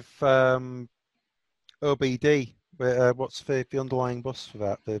works with OBD. What's the underlying bus for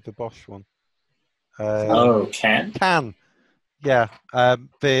that? The Bosch one. CAN? CAN. Yeah.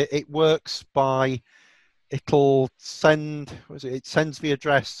 It works by, it'll send, it sends the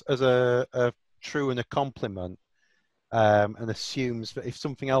address as a true and a complement, and assumes that if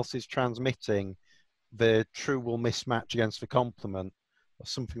something else is transmitting, the true will mismatch against the complement or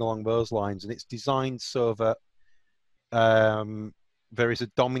something along those lines. And it's designed so that there is a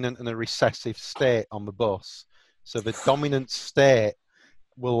dominant and a recessive state on the bus. So the dominant state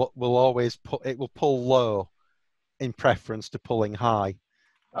will always pull low in preference to pulling high.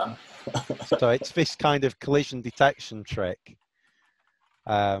 So it's this kind of collision detection trick,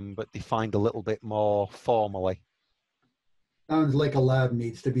 but defined a little bit more formally. Sounds like a lab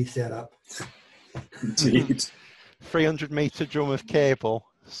needs to be set up. Indeed. 300-meter drum of cable.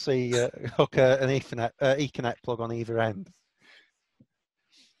 Hook an Ethernet plug on either end.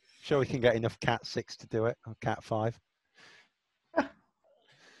 Sure, we can get enough Cat 6 to do it, or Cat 5.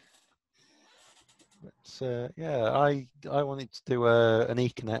 But yeah, I wanted to do an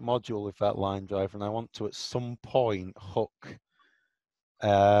Ethernet module with that line driver, and I want to at some point hook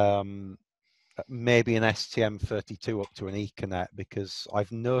maybe an STM32 up to an Ethernet, because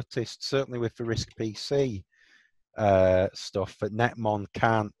I've noticed, certainly with the RISC PC stuff, that Netmon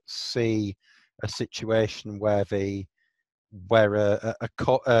can't see a situation where a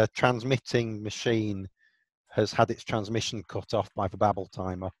transmitting machine has had its transmission cut off by the Babel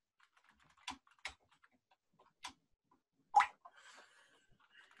timer.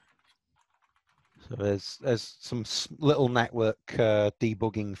 So there's some little network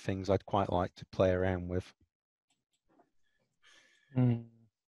debugging things I'd quite like to play around with.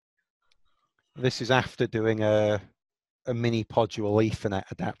 This is after doing a mini module Ethernet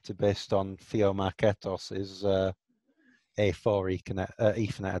adapter based on Theo Marketos's A4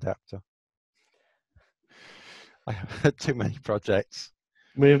 Ethernet adapter. I had too many projects.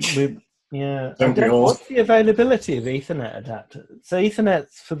 Yeah. What's the availability of Ethernet adapters? So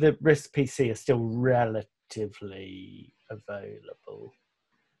Ethernets for the RISC PC are still relatively available.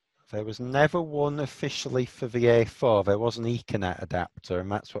 There was never one officially for the A4. There was an Ethernet adapter,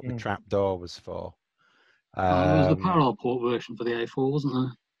 and that's what the trapdoor was for. There was the parallel port version for the A4, wasn't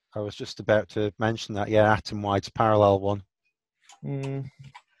there? I was just about to mention that. Yeah, Atom-Wide's parallel one.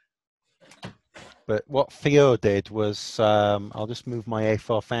 But what Theo did was, I'll just move my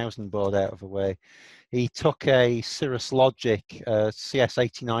A4000 board out of the way. He took a Cirrus Logic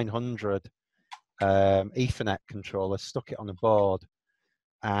CS8900 Ethernet controller, stuck it on a board,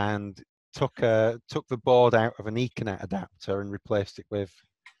 and took the board out of an Ethernet adapter and replaced it with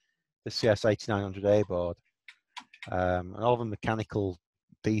the CS8900A board. And all the mechanical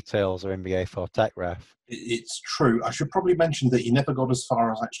details are in the A4 Tech Ref. It's true. I should probably mention that he never got as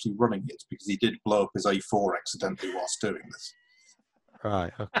far as actually running it because he did blow up his A4 accidentally whilst doing this.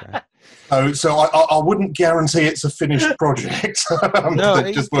 Right, okay. So I wouldn't guarantee it's a finished project. No,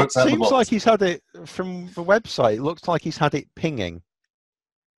 it just works out the box. Seems like he's had it, from the website, it looks like he's had it pinging.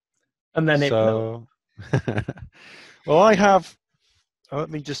 And then Well, I have, let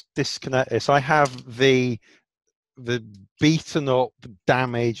me just disconnect this. I have the beaten up,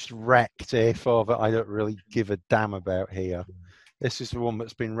 damaged, wrecked A4 that I don't really give a damn about here. This is the one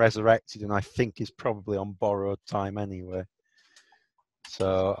that's been resurrected and I think is probably on borrowed time anyway.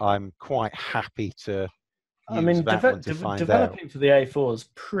 So I'm quite happy to use that one to find developing out. for the A4 is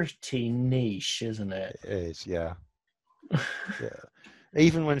pretty niche, isn't it? It is, yeah. Yeah.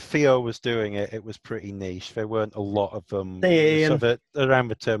 Even when Theo was doing it, it was pretty niche. There weren't a lot of them. So that around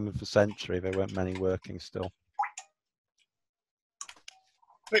the turn of the century, there weren't many working still.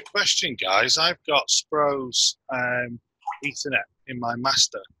 Quick question, guys. I've got Spro's Ethernet in my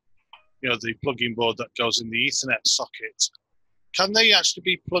master. You know, the plug-in board that goes in the Ethernet socket. Can they actually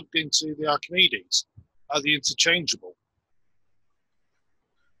be plugged into the Archimedes? Are they interchangeable?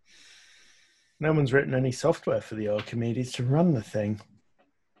 No one's written any software for the Archimedes to run the thing.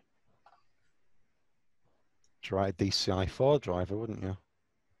 Try a DCI4 driver, wouldn't you?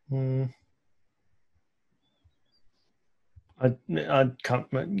 I can't,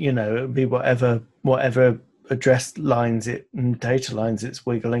 you know, it would be whatever address lines and data lines it's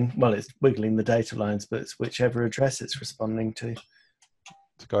wiggling. Well, it's wiggling the data lines, but it's whichever address it's responding to.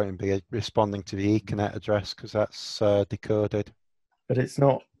 It's going to be responding to the Ethernet address because that's decoded. But it's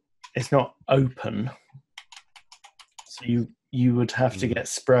not open. So you would have to get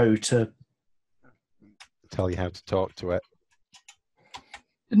Spro to tell you how to talk to it.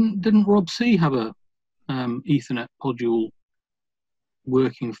 Didn't Rob C have a Ethernet module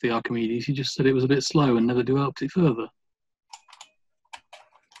working for the Archimedes? He just said it was a bit slow and never developed it further.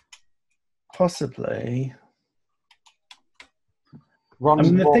 Possibly. Runs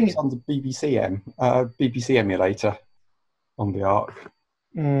on the BBC emulator on the Arc.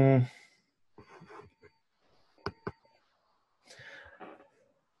 I'm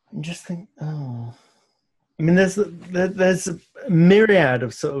just thinking. Oh, I mean, there's a myriad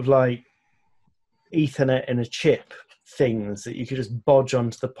of sort of like Ethernet in a chip things that you could just bodge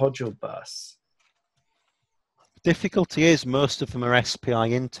onto the module bus. Difficulty is most of them are SPI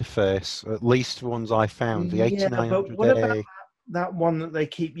interface, at least the ones I found. The 8900A. But what about that one that they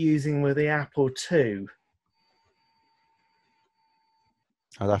keep using with the Apple II?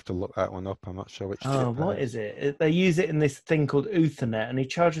 I'd have to look that one up. I'm not sure which. Oh, what is it? They use it in this thing called Ethernet, and he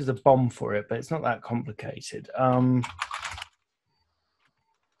charges a bomb for it, but it's not that complicated. What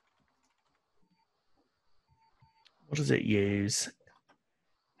does it use?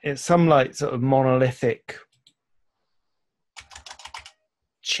 It's some like sort of monolithic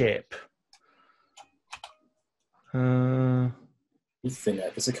chip. Ethernet.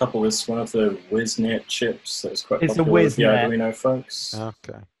 There's a couple. It's one of the WizNet chips that was quite It's popular a with the WizNet. Arduino folks.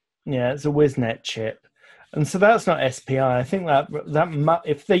 Okay. Yeah, it's a WizNet chip, and so that's not SPI. I think that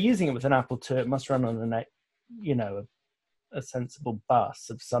if they're using it with an Apple II, it must run on a sensible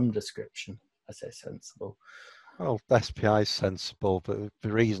bus of some description. I say sensible. Well, SPI is sensible, but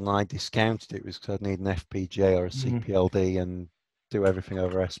the reason I discounted it was because I'd need an FPGA or a CPLD and do everything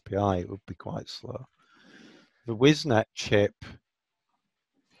over SPI. It would be quite slow. the WISNet chip,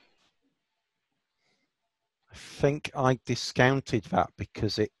 I think I discounted that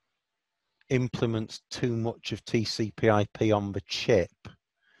because it implements too much of TCP/IP on the chip.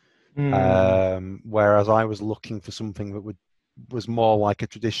 Whereas I was looking for something that was more like a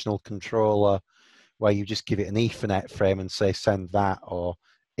traditional controller, where you just give it an Ethernet frame and say send that, or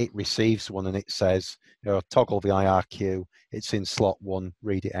it receives one and it says, toggle the IRQ, it's in slot 1,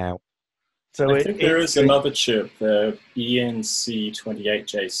 read it out. So I think there is another chip, the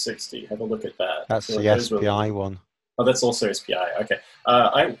ENC28J60. Have a look at that. That's the SPI one. Oh, that's also SPI. Okay.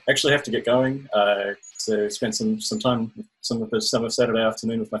 I actually have to get going to spend some time some of Saturday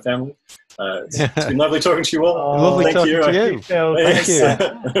afternoon with my family. It's been lovely talking to you all. Lovely talking to you. Thank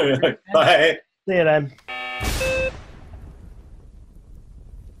you. Bye. See you then.